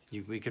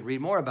 We could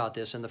read more about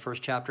this in the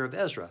first chapter of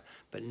Ezra,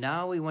 but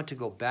now we want to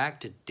go back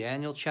to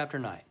Daniel chapter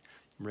 9.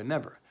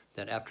 Remember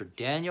that after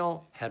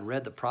Daniel had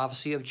read the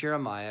prophecy of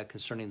Jeremiah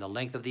concerning the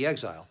length of the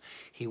exile,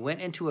 he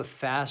went into a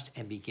fast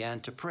and began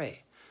to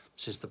pray.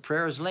 Since the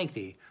prayer is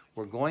lengthy,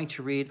 we're going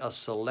to read a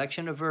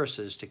selection of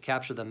verses to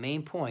capture the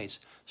main points,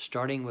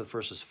 starting with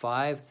verses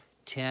 5,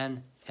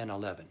 10, and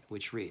 11,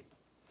 which read,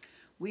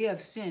 We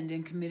have sinned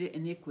and committed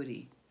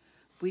iniquity.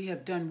 We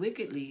have done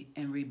wickedly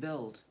and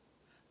rebelled.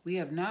 We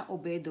have not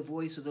obeyed the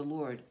voice of the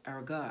Lord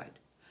our God,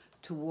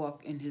 to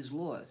walk in his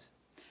laws.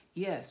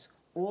 Yes,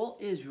 all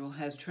Israel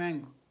has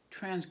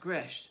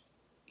transgressed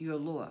your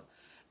law,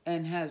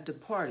 and has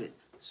departed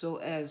so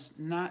as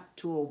not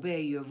to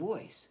obey your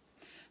voice.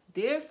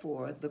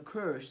 Therefore the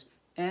curse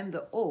and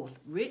the oath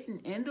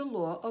written in the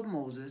law of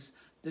Moses,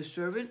 the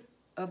servant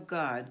of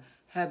God,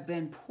 have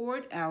been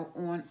poured out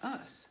on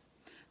us,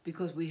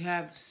 because we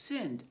have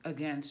sinned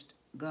against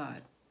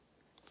God.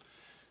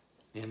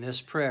 In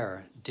this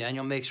prayer,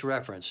 Daniel makes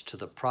reference to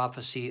the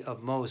prophecy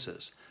of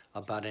Moses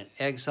about an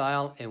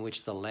exile in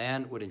which the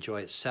land would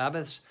enjoy its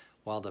Sabbaths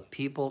while the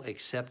people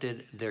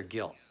accepted their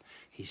guilt.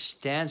 He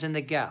stands in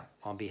the gap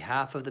on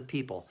behalf of the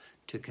people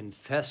to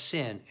confess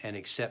sin and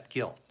accept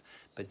guilt.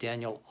 But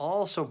Daniel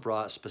also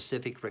brought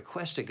specific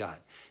requests to God,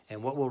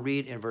 and what we'll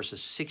read in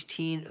verses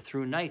 16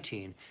 through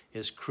 19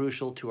 is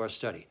crucial to our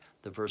study.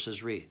 The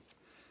verses read,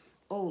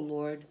 O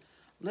Lord,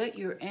 let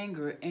your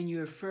anger and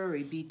your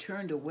fury be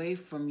turned away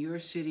from your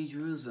city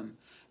Jerusalem,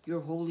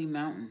 your holy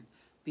mountain,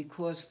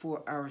 because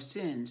for our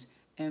sins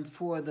and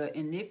for the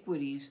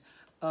iniquities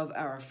of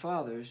our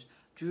fathers,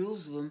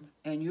 Jerusalem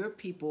and your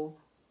people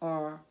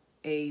are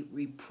a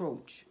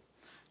reproach.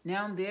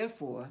 Now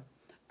therefore,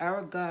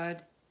 our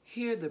God,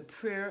 hear the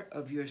prayer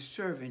of your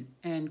servant,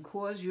 and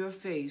cause your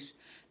face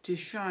to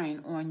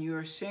shine on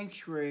your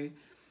sanctuary,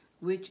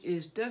 which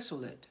is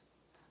desolate.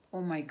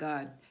 O my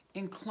God,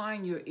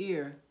 incline your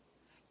ear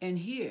and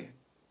hear,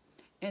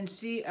 and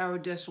see our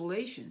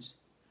desolations,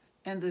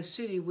 and the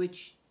city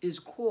which is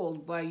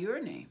called by your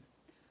name.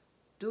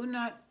 Do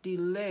not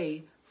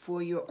delay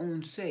for your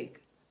own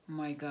sake,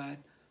 my God,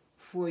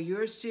 for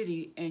your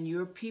city and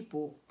your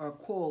people are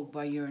called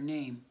by your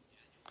name.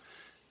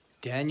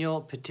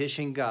 Daniel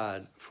petitioned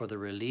God for the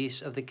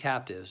release of the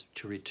captives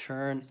to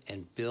return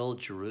and build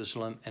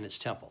Jerusalem and its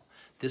temple.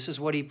 This is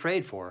what he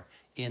prayed for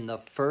in the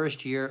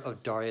first year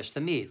of Darius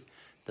the Mede,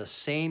 the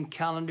same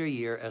calendar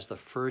year as the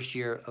first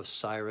year of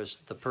Cyrus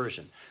the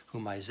Persian,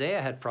 whom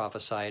Isaiah had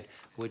prophesied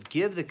would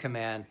give the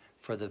command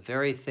for the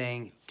very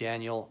thing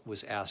Daniel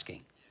was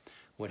asking.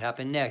 What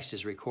happened next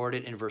is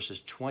recorded in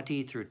verses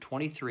 20 through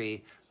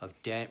 23 of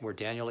where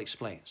Daniel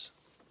explains.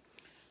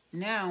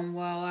 Now,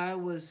 while I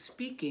was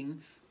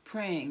speaking,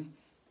 praying,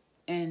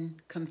 and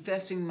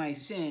confessing my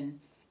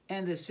sin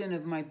and the sin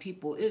of my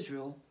people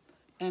Israel,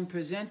 and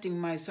presenting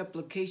my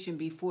supplication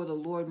before the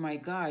Lord my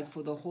God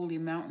for the holy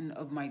mountain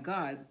of my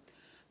God,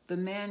 the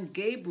man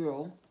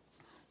Gabriel,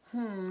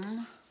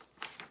 whom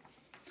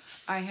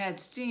I had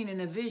seen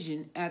in a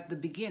vision at the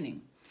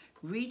beginning,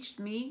 reached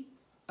me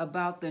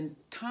about the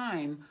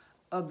time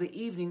of the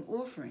evening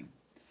offering.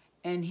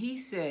 And he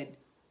said,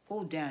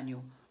 O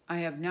Daniel, I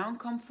have now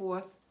come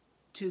forth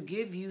to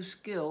give you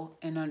skill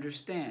and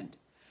understand.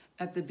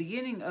 At the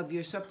beginning of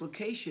your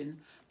supplication,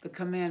 the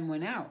command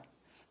went out,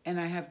 and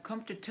I have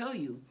come to tell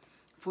you,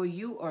 for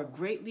you are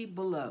greatly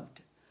beloved.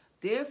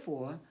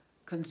 Therefore,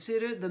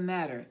 consider the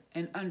matter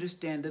and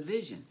understand the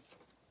vision.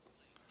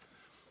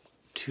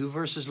 2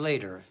 verses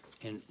later,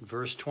 in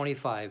verse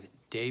 25,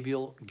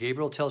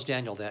 Gabriel tells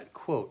Daniel that,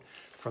 quote,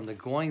 from the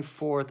going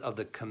forth of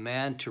the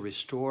command to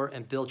restore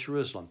and build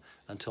Jerusalem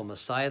until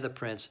Messiah the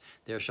Prince,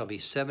 there shall be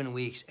 7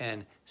 weeks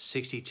and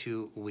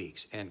 62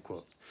 weeks, end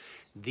quote.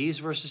 These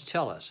verses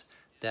tell us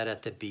that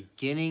at the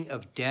beginning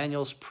of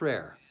Daniel's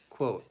prayer,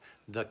 quote,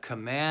 the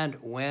command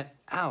went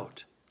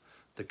out,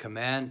 the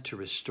command to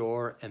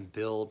restore and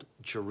build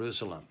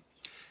Jerusalem.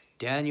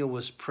 Daniel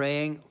was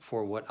praying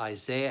for what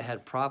Isaiah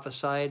had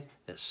prophesied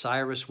that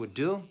Cyrus would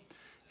do,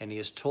 and he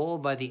is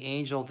told by the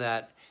angel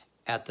that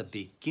at the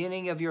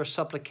beginning of your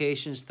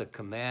supplications, the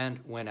command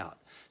went out.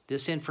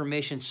 This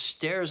information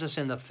stares us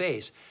in the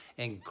face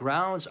and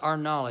grounds our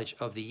knowledge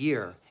of the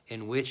year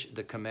in which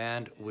the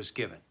command was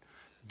given.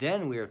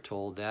 Then we are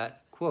told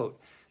that, quote,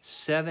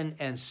 7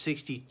 and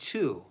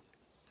 62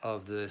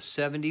 of the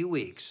 70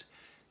 weeks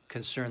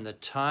concern the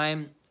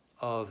time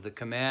of the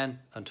command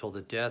until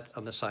the death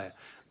of Messiah.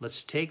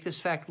 Let's take this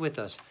fact with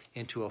us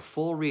into a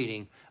full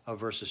reading of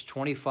verses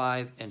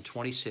 25 and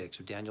 26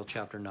 of Daniel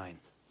chapter 9.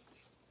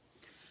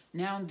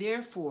 Now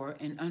therefore,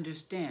 and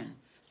understand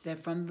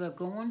that from the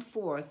going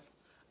forth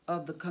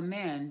of the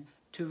command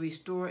to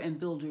restore and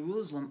build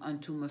Jerusalem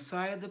unto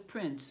Messiah the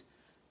Prince,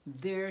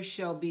 there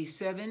shall be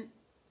 7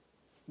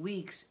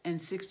 weeks and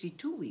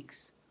 62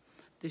 weeks.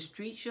 The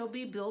street shall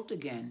be built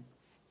again,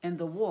 and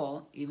the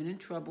wall, even in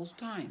troublous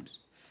times.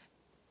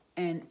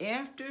 And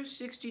after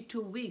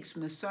 62 weeks,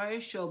 Messiah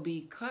shall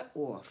be cut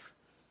off,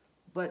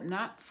 but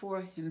not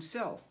for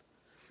himself.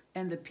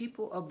 And the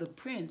people of the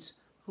prince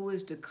who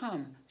is to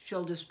come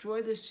shall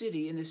destroy the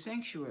city and the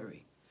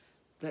sanctuary.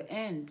 The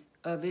end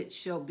of it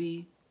shall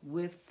be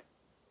with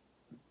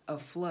a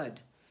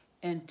flood,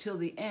 and till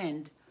the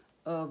end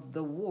of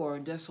the war,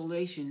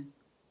 desolation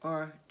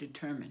are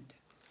determined.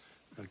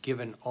 Now,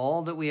 given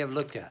all that we have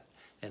looked at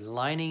and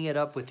lining it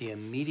up with the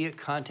immediate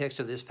context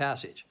of this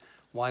passage,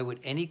 why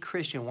would any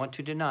Christian want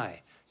to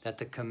deny that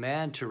the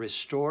command to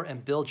restore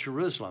and build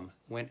Jerusalem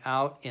went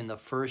out in the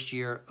first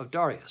year of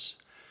Darius?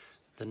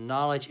 The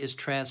knowledge is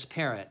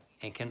transparent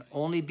and can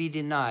only be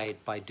denied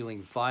by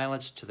doing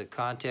violence to the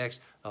context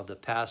of the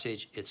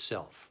passage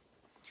itself.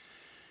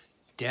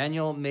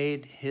 Daniel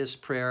made his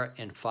prayer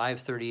in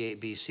 538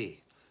 BC,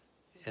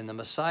 and the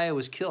Messiah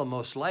was killed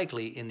most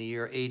likely in the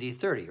year AD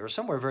 30, or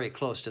somewhere very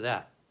close to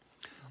that.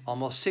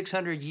 Almost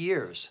 600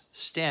 years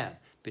stand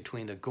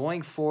between the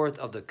going forth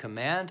of the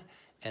command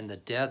and the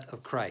death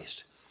of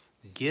Christ.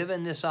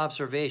 Given this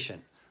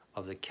observation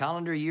of the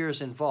calendar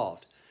years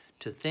involved,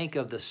 to think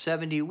of the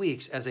 70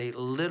 weeks as a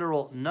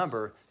literal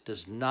number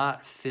does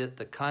not fit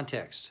the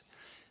context.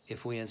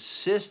 If we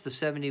insist the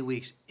 70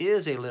 weeks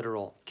is a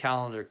literal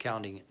calendar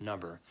counting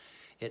number,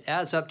 it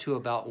adds up to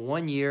about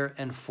 1 year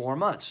and 4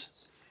 months.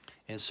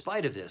 In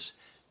spite of this,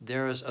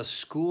 there is a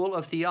school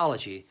of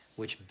theology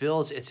which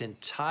builds its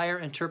entire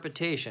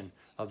interpretation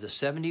of the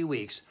 70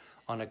 weeks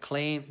on a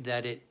claim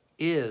that it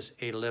is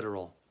a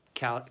literal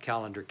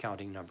calendar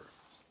counting number.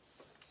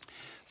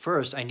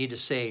 First, I need to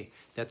say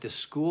that the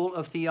school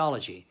of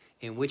theology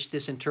in which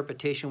this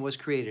interpretation was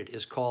created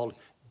is called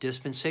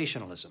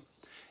dispensationalism.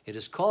 It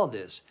is called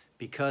this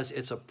because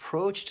its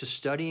approach to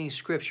studying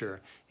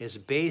Scripture is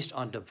based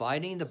on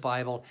dividing the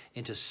Bible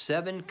into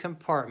 7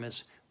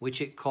 compartments, which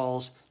it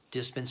calls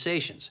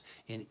dispensations.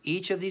 In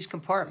each of these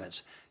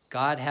compartments,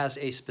 God has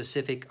a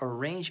specific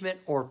arrangement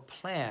or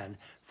plan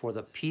for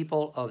the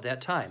people of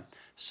that time,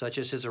 such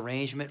as his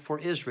arrangement for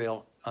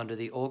Israel under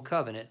the Old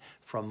Covenant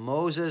from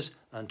Moses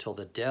until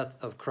the death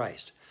of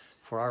Christ.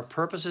 For our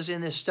purposes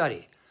in this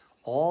study,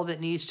 all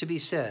that needs to be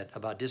said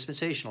about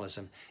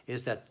dispensationalism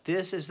is that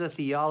this is the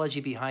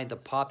theology behind the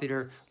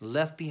popular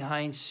Left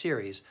Behind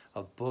series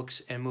of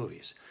books and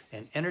movies,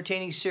 an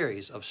entertaining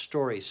series of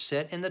stories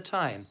set in the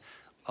time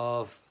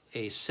of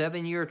a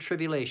 7-year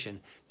tribulation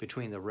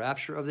between the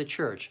rapture of the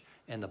church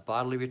and the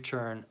bodily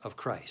return of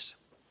Christ.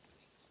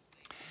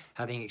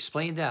 Having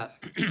explained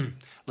that,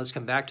 let's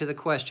come back to the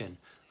question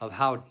of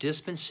how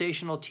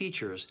dispensational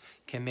teachers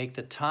can make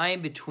the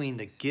time between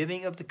the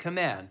giving of the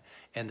command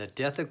and the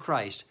death of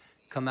Christ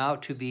come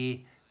out to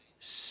be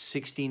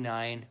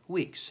 69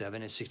 weeks,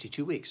 7 and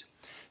 62 weeks.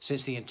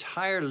 Since the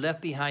entire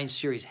Left Behind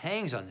series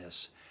hangs on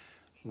this,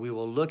 we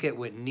will look at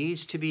what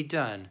needs to be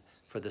done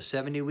for the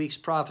 70 weeks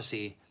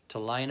prophecy to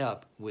line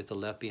up with the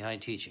Left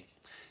Behind teaching.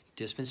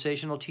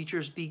 Dispensational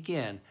teachers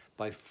begin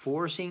by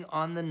forcing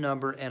on the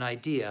number an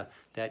idea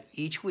that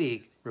each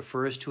week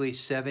refers to a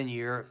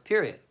 7-year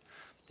period.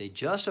 They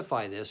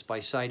justify this by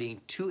citing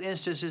 2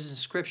 instances in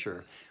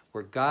Scripture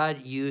where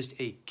God used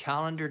a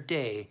calendar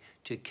day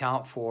to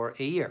count for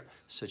a year,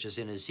 such as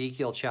in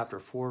Ezekiel chapter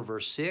 4,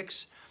 verse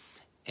 6,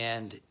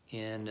 and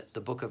in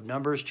the book of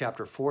Numbers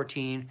chapter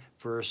 14,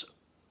 verse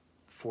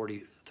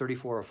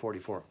 34 or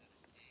 44.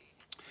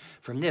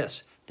 From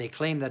this, they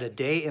claim that a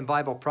day in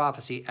Bible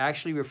prophecy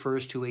actually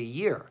refers to a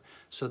year,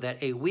 so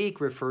that a week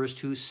refers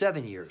to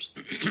 7 years.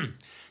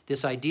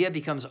 This idea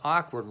becomes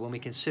awkward when we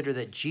consider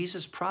that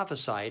Jesus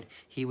prophesied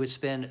he would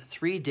spend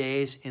 3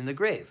 days in the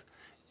grave.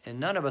 And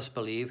none of us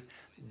believe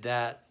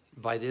that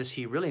by this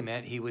he really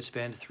meant he would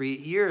spend 3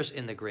 years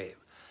in the grave.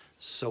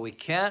 So we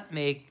can't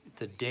make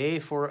the day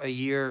for a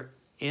year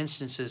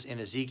instances in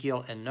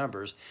Ezekiel and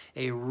Numbers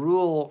a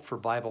rule for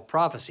Bible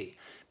prophecy.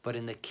 But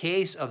in the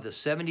case of the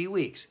 70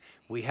 weeks,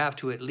 we have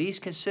to at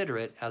least consider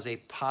it as a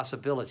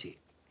possibility.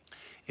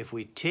 If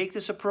we take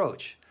this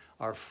approach,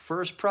 our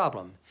first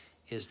problem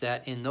is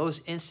that in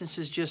those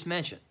instances just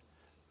mentioned,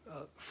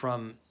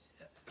 from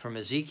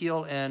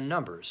Ezekiel and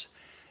Numbers,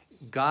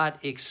 God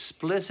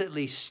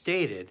explicitly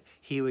stated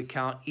he would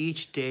count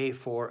each day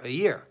for a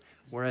year,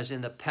 whereas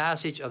in the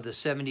passage of the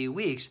 70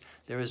 weeks,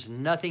 there is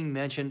nothing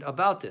mentioned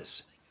about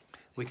this.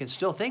 We can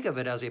still think of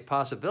it as a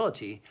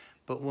possibility,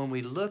 but when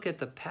we look at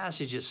the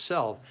passage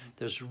itself,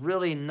 there's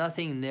really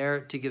nothing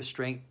there to give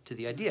strength to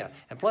the idea.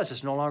 And plus,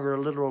 it's no longer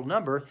a literal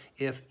number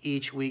if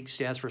each week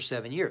stands for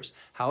 7 years.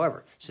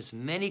 However, since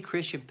many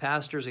Christian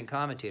pastors and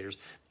commentators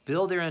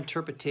build their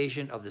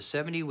interpretation of the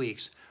 70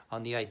 weeks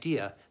on the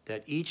idea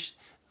that each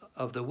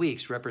of the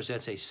weeks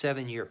represents a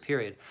 7-year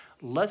period,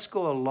 let's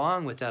go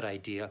along with that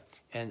idea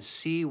and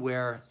see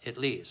where it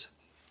leads.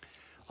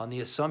 On the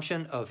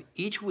assumption of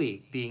each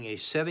week being a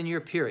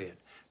 7-year period,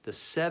 the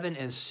 7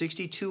 and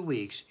 62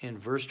 weeks in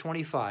verse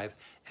 25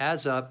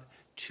 adds up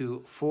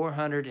to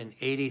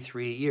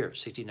 483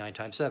 years, 69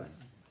 times 7,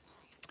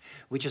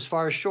 which is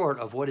far short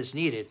of what is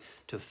needed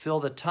to fill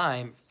the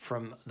time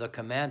from the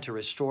command to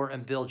restore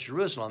and build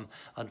Jerusalem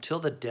until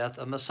the death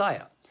of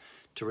Messiah.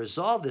 To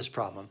resolve this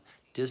problem,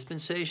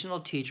 dispensational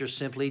teachers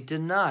simply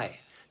deny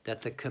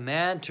that the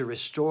command to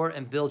restore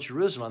and build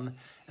Jerusalem,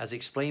 as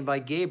explained by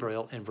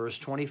Gabriel in verse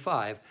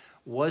 25,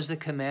 was the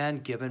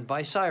command given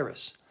by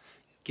Cyrus.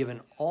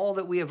 Given all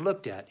that we have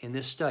looked at in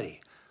this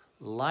study,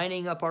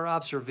 lining up our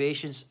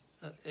observations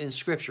in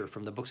Scripture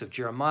from the books of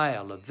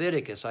Jeremiah,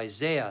 Leviticus,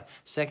 Isaiah,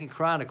 2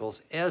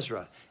 Chronicles,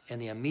 Ezra,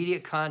 and the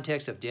immediate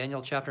context of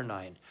Daniel chapter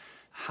 9,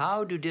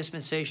 how do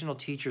dispensational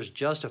teachers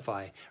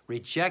justify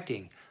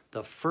rejecting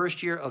the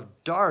first year of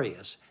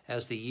Darius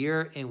as the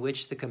year in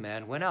which the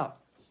command went out?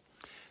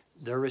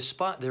 Their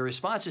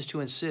response is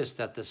to insist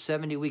that the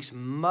 70 weeks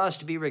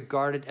must be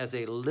regarded as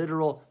a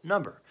literal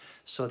number,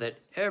 so that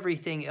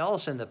everything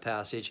else in the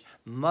passage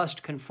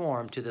must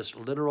conform to this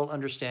literal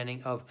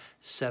understanding of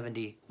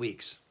 70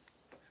 weeks.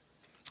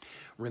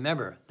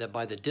 Remember that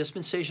by the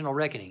dispensational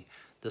reckoning,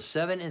 the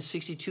 7 and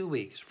 62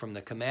 weeks from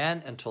the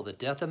command until the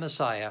death of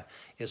Messiah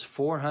is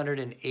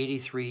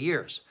 483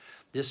 years.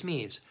 This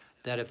means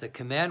that if the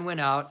command went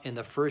out in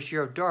the first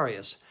year of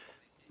Darius,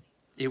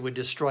 it would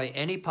destroy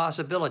any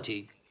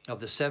possibility of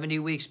the 70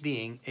 weeks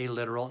being a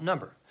literal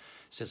number.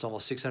 since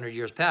almost 600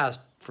 years passed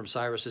from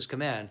Cyrus's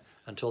command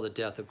until the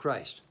death of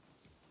Christ.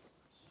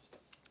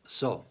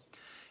 So,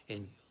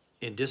 in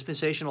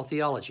dispensational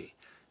theology,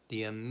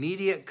 the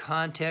immediate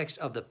context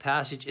of the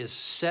passage is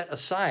set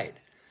aside,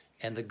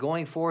 and the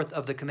going forth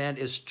of the command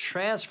is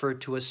transferred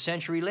to a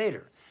century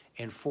later,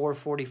 in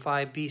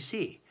 445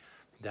 BC.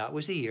 That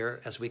was the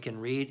year, as we can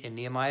read in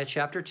Nehemiah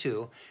chapter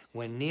 2,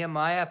 when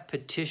Nehemiah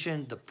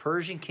petitioned the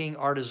Persian king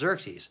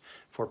Artaxerxes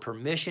for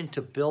permission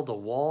to build the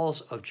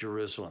walls of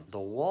Jerusalem,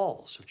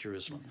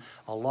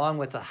 along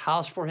with a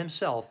house for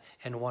himself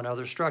and one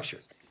other structure.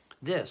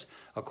 This,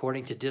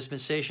 according to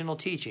dispensational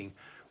teaching,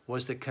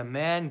 was the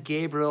command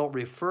Gabriel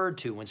referred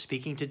to when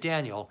speaking to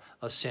Daniel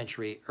a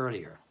century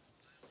earlier.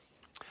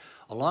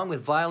 Along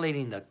with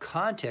violating the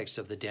context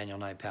of the Daniel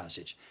 9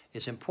 passage,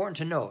 it's important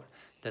to note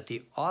that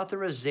the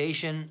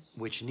authorization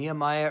which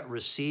Nehemiah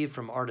received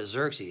from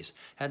Artaxerxes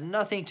had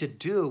nothing to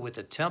do with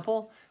the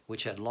temple,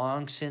 which had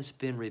long since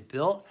been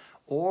rebuilt,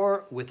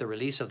 or with the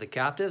release of the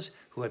captives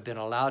who had been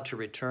allowed to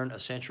return a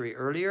century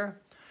earlier,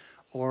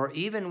 or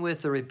even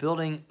with the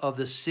rebuilding of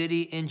the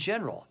city in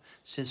general,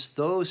 since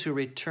those who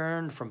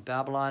returned from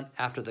Babylon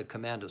after the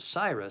command of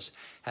Cyrus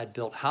had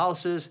built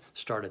houses,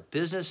 started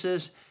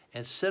businesses,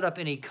 and set up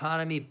an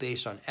economy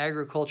based on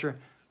agriculture,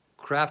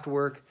 craft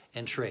work,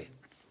 and trade.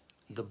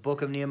 The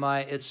book of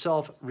Nehemiah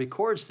itself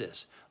records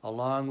this,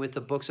 along with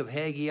the books of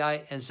Haggai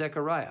and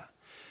Zechariah.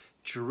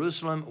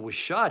 Jerusalem was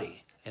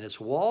shoddy, and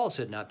its walls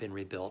had not been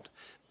rebuilt,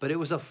 but it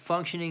was a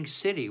functioning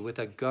city with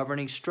a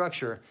governing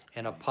structure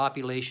and a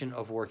population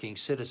of working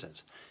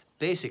citizens.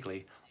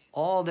 Basically,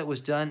 all that was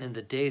done in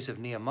the days of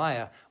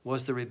Nehemiah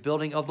was the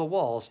rebuilding of the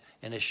walls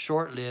and a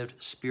short-lived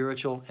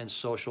spiritual and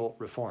social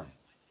reform.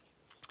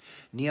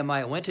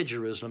 Nehemiah went to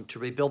Jerusalem to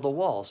rebuild the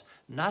walls,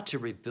 not to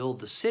rebuild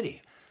the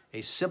city.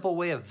 A simple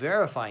way of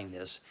verifying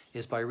this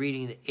is by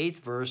reading the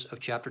 8th verse of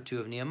chapter 2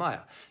 of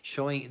Nehemiah,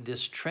 showing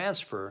this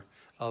transfer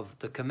of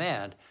the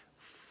command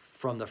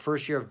from the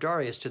first year of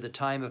Darius to the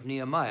time of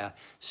Nehemiah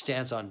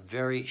stands on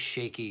very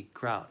shaky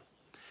ground.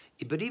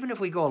 But even if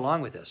we go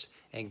along with this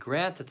and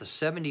grant that the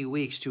 70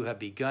 weeks to have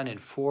begun in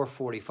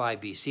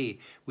 445 BC,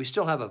 we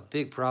still have a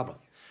big problem.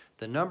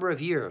 The number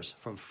of years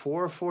from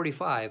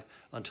 445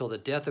 until the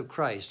death of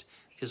Christ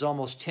is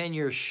almost 10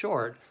 years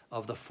short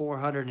of the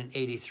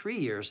 483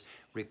 years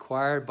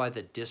required by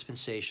the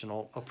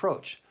dispensational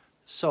approach.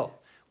 So,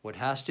 what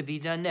has to be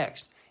done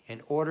next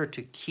in order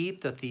to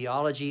keep the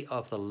theology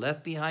of the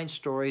left behind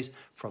stories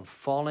from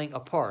falling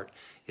apart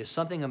is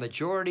something a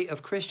majority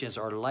of Christians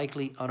are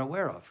likely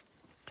unaware of.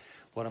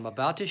 What I'm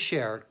about to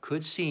share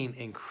could seem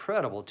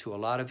incredible to a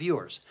lot of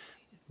viewers,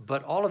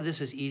 but all of this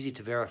is easy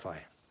to verify.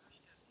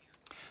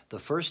 The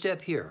first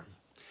step here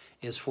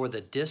is for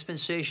the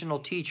dispensational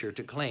teacher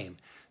to claim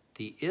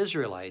the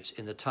Israelites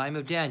in the time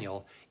of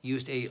Daniel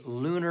used a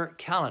lunar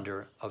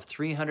calendar of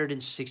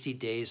 360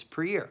 days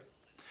per year.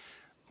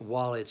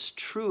 While it's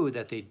true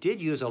that they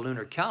did use a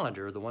lunar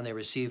calendar, the one they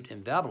received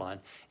in Babylon,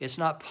 it's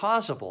not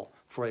possible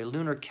for a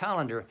lunar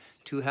calendar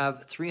to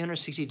have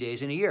 360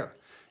 days in a year.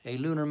 A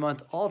lunar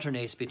month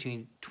alternates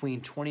between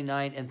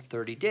 29 and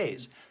 30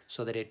 days,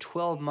 so that a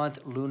 12-month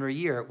lunar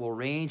year will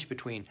range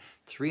between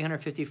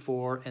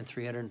 354 and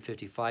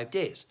 355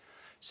 days.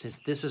 Since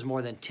this is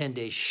more than 10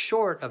 days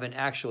short of an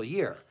actual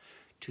year,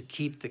 to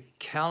keep the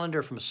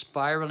calendar from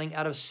spiraling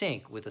out of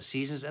sync with the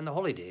seasons and the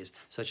holy days,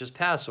 such as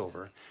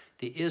Passover,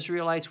 the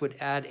Israelites would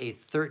add a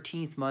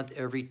 13th month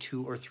every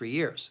 2 or 3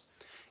 years.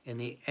 In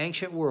the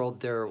ancient world,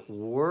 there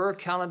were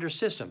calendar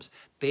systems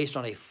based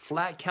on a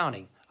flat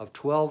counting of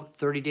 12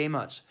 30-day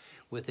months,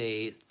 with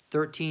a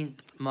 13th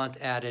month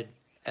added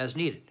as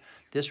needed.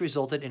 This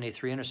resulted in a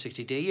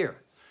 360-day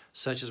year,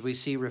 such as we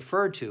see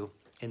referred to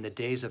in the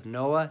days of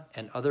Noah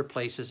and other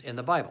places in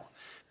the Bible.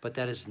 But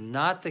that is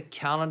not the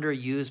calendar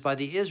used by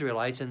the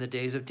Israelites in the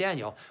days of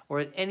Daniel or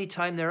at any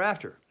time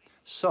thereafter.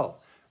 So,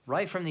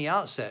 right from the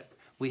outset,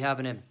 we have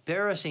an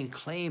embarrassing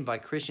claim by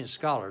Christian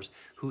scholars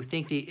who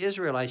think the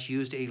Israelites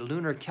used a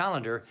lunar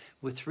calendar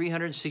with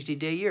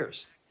 360-day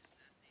years.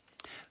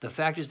 The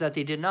fact is that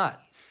they did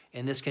not,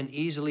 and this can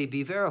easily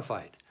be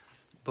verified.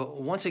 But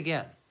once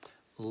again,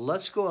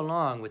 let's go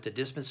along with the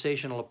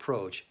dispensational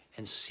approach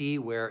and see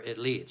where it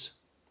leads.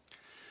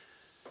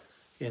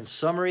 In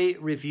summary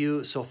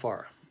review so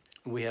far,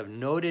 we have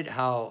noted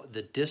how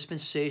the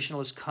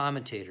dispensationalist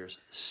commentators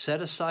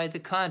set aside the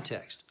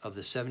context of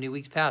the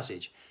 70-week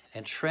passage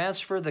and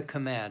transfer the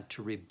command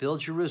to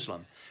rebuild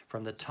Jerusalem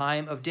from the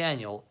time of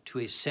Daniel to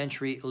a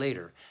century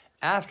later,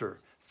 after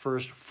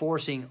first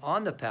forcing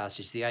on the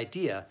passage the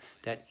idea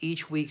that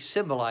each week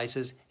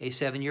symbolizes a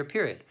 7-year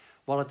period,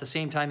 while at the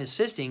same time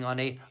insisting on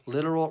a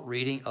literal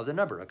reading of the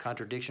number, a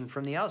contradiction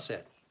from the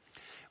outset.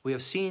 We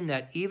have seen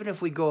that even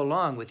if we go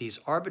along with these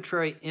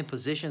arbitrary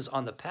impositions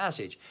on the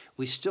passage,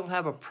 we still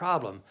have a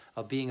problem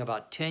of being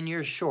about 10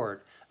 years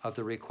short of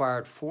the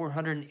required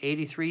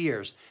 483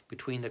 years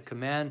between the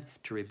command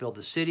to rebuild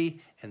the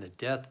city and the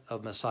death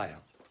of Messiah.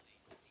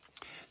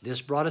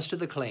 This brought us to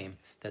the claim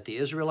that the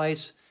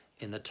Israelites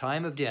in the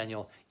time of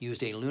Daniel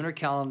used a lunar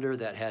calendar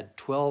that had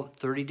 12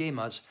 30-day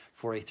months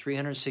for a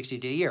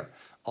 360-day year,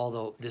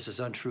 although this is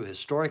untrue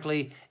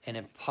historically and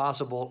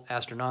impossible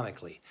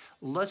astronomically.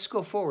 Let's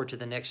go forward to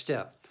the next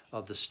step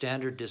of the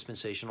standard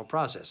dispensational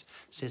process,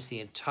 since the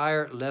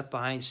entire Left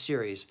Behind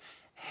series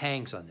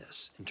hangs on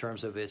this in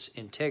terms of its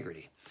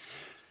integrity.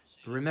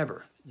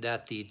 Remember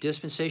that the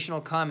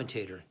dispensational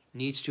commentator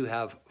needs to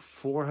have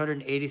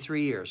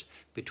 483 years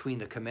between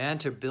the command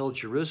to build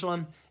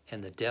Jerusalem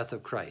and the death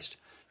of Christ.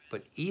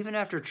 But even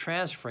after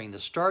transferring the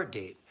start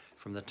date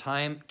from the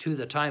time to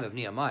the time of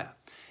Nehemiah,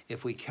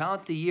 if we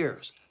count the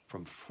years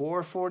from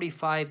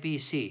 445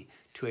 BC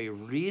to a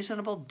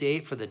reasonable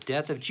date for the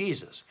death of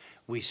Jesus,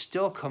 we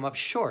still come up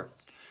short.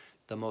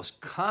 The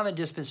most common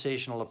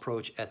dispensational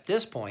approach at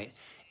this point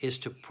is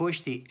to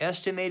push the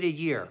estimated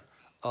year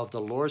of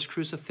the Lord's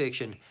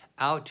crucifixion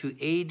out to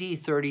AD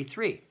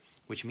 33,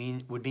 which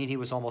would mean he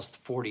was almost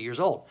 40 years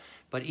old.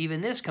 But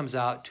even this comes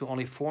out to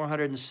only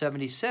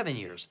 477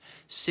 years,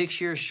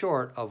 6 years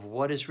short of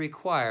what is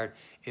required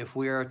if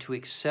we are to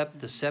accept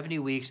the 70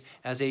 weeks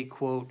as a,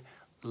 quote,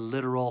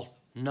 literal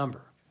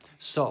number.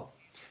 So,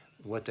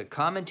 what the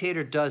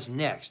commentator does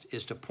next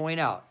is to point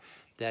out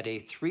that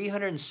a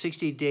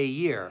 360-day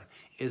year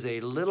is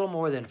a little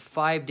more than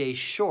 5 days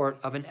short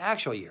of an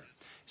actual year.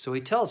 So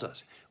he tells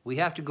us we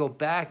have to go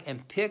back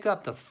and pick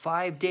up the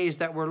 5 days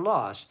that were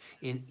lost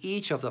in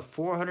each of the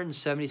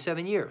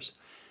 477 years.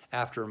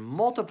 After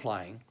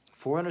multiplying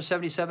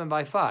 477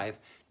 by 5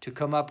 to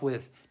come up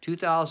with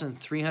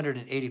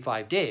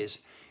 2,385 days,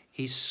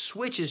 he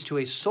switches to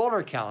a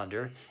solar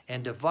calendar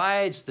and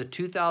divides the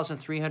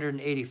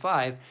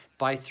 2,385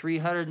 by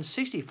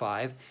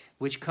 365,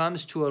 which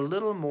comes to a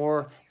little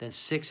more than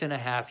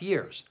 6.5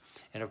 years.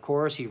 And of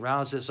course, he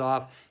rounds this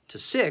off to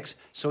 6,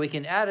 so he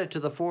can add it to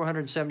the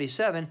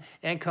 477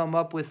 and come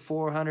up with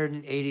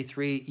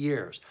 483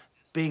 years.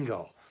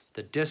 Bingo!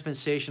 The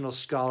dispensational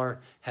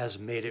scholar has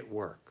made it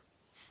work.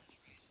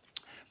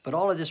 But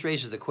all of this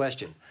raises the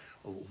question,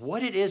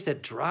 what it is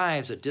that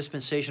drives a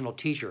dispensational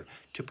teacher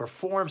to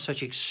perform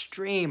such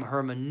extreme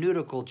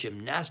hermeneutical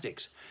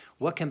gymnastics?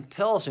 What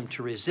compels him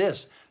to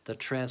resist the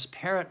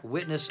transparent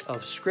witness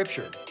of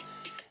Scripture?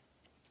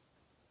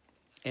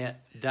 And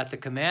that the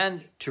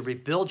command to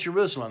rebuild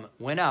Jerusalem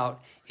went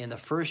out in the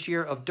first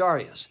year of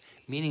Darius,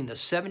 meaning the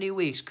 70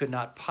 weeks could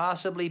not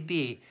possibly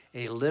be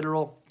a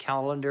literal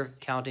calendar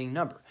counting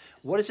number.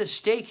 What is at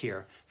stake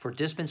here for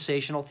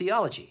dispensational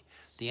theology?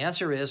 The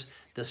answer is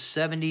the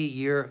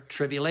 70-year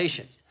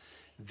tribulation.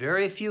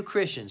 Very few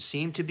Christians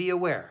seem to be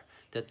aware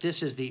that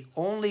this is the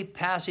only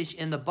passage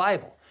in the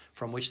Bible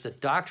from which the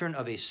doctrine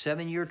of a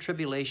 7-year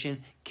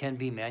tribulation can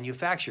be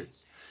manufactured.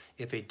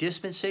 If a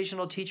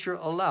dispensational teacher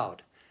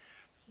allowed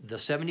the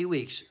 70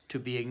 weeks to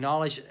be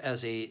acknowledged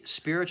as a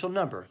spiritual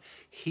number,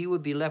 he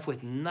would be left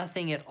with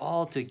nothing at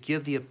all to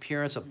give the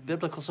appearance of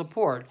biblical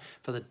support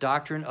for the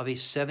doctrine of a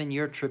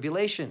 7-year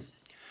tribulation.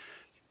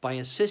 By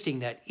insisting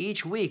that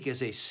each week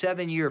is a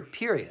 7-year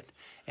period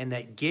and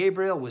that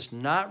Gabriel was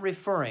not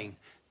referring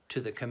to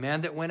the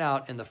command that went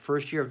out in the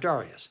first year of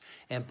Darius,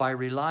 and by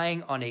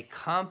relying on a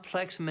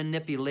complex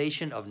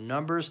manipulation of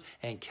numbers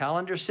and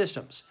calendar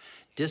systems,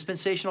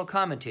 dispensational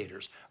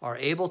commentators are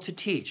able to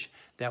teach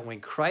that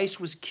when Christ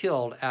was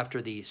killed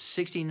after the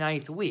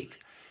 69th week,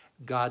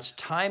 God's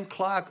time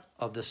clock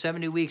of the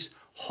 70 weeks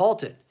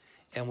halted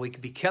and we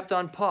could be kept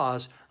on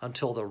pause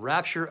until the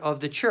rapture of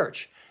the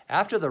church.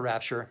 After the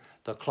rapture,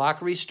 the clock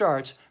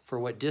restarts for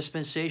what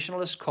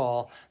dispensationalists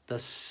call the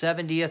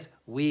 70th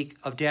week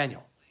of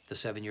Daniel, the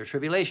 7-year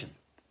tribulation.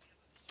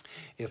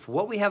 If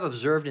what we have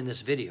observed in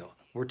this video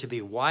were to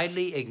be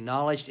widely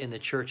acknowledged in the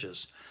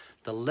churches,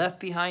 the Left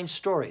Behind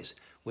stories,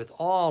 with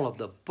all of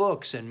the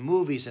books and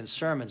movies and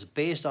sermons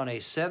based on a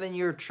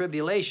 7-year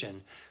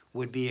tribulation,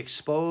 would be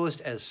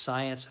exposed as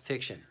science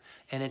fiction.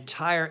 An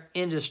entire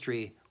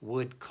industry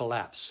would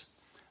collapse.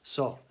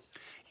 So,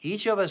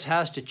 each of us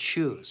has to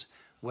choose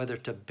whether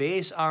to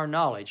base our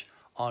knowledge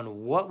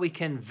on what we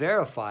can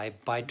verify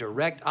by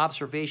direct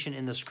observation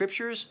in the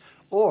Scriptures,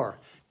 or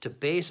to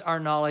base our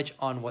knowledge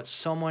on what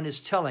someone is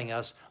telling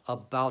us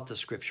about the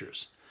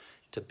Scriptures.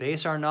 To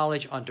base our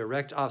knowledge on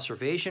direct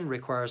observation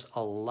requires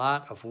a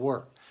lot of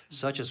work,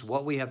 such as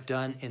what we have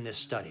done in this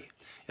study.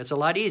 It's a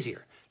lot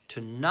easier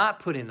to not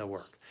put in the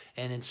work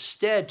and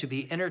instead to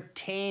be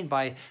entertained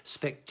by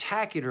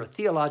spectacular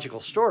theological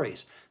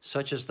stories,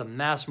 such as the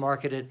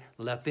mass-marketed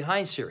Left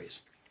Behind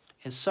series.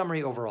 In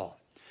summary overall,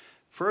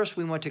 first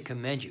we want to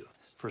commend you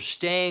for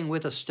staying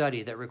with a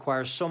study that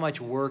requires so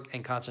much work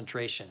and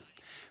concentration.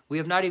 We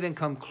have not even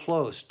come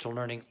close to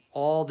learning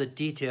all the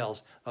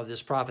details of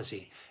this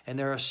prophecy, and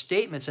there are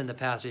statements in the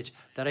passage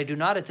that I do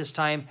not at this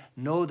time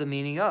know the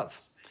meaning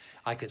of.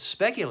 I could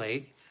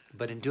speculate,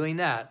 but in doing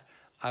that,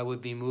 I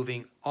would be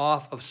moving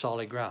off of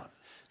solid ground.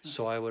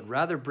 So I would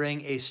rather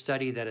bring a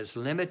study that is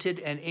limited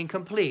and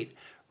incomplete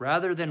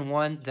rather than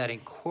one that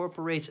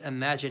incorporates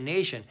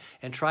imagination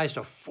and tries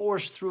to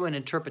force through an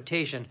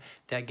interpretation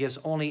that gives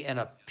only an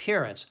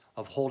appearance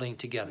of holding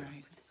together.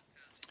 Right.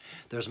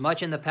 There's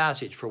much in the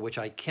passage for which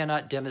I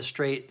cannot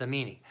demonstrate the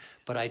meaning,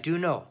 but I do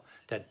know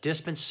that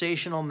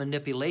dispensational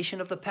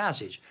manipulation of the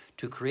passage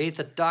to create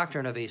the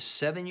doctrine of a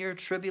 7-year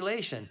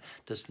tribulation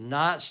does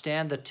not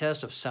stand the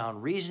test of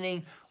sound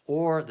reasoning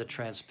or the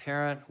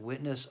transparent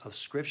witness of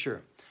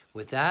Scripture.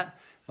 With that,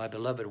 my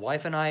beloved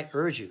wife and I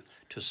urge you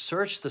to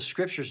search the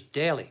Scriptures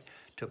daily,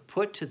 to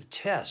put to the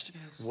test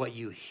what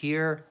you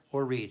hear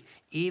or read,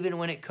 even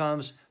when it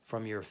comes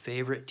from your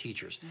favorite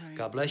teachers. Right.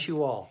 God bless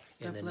you all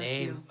in God the bless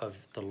name you. of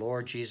the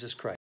Lord Jesus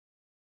Christ.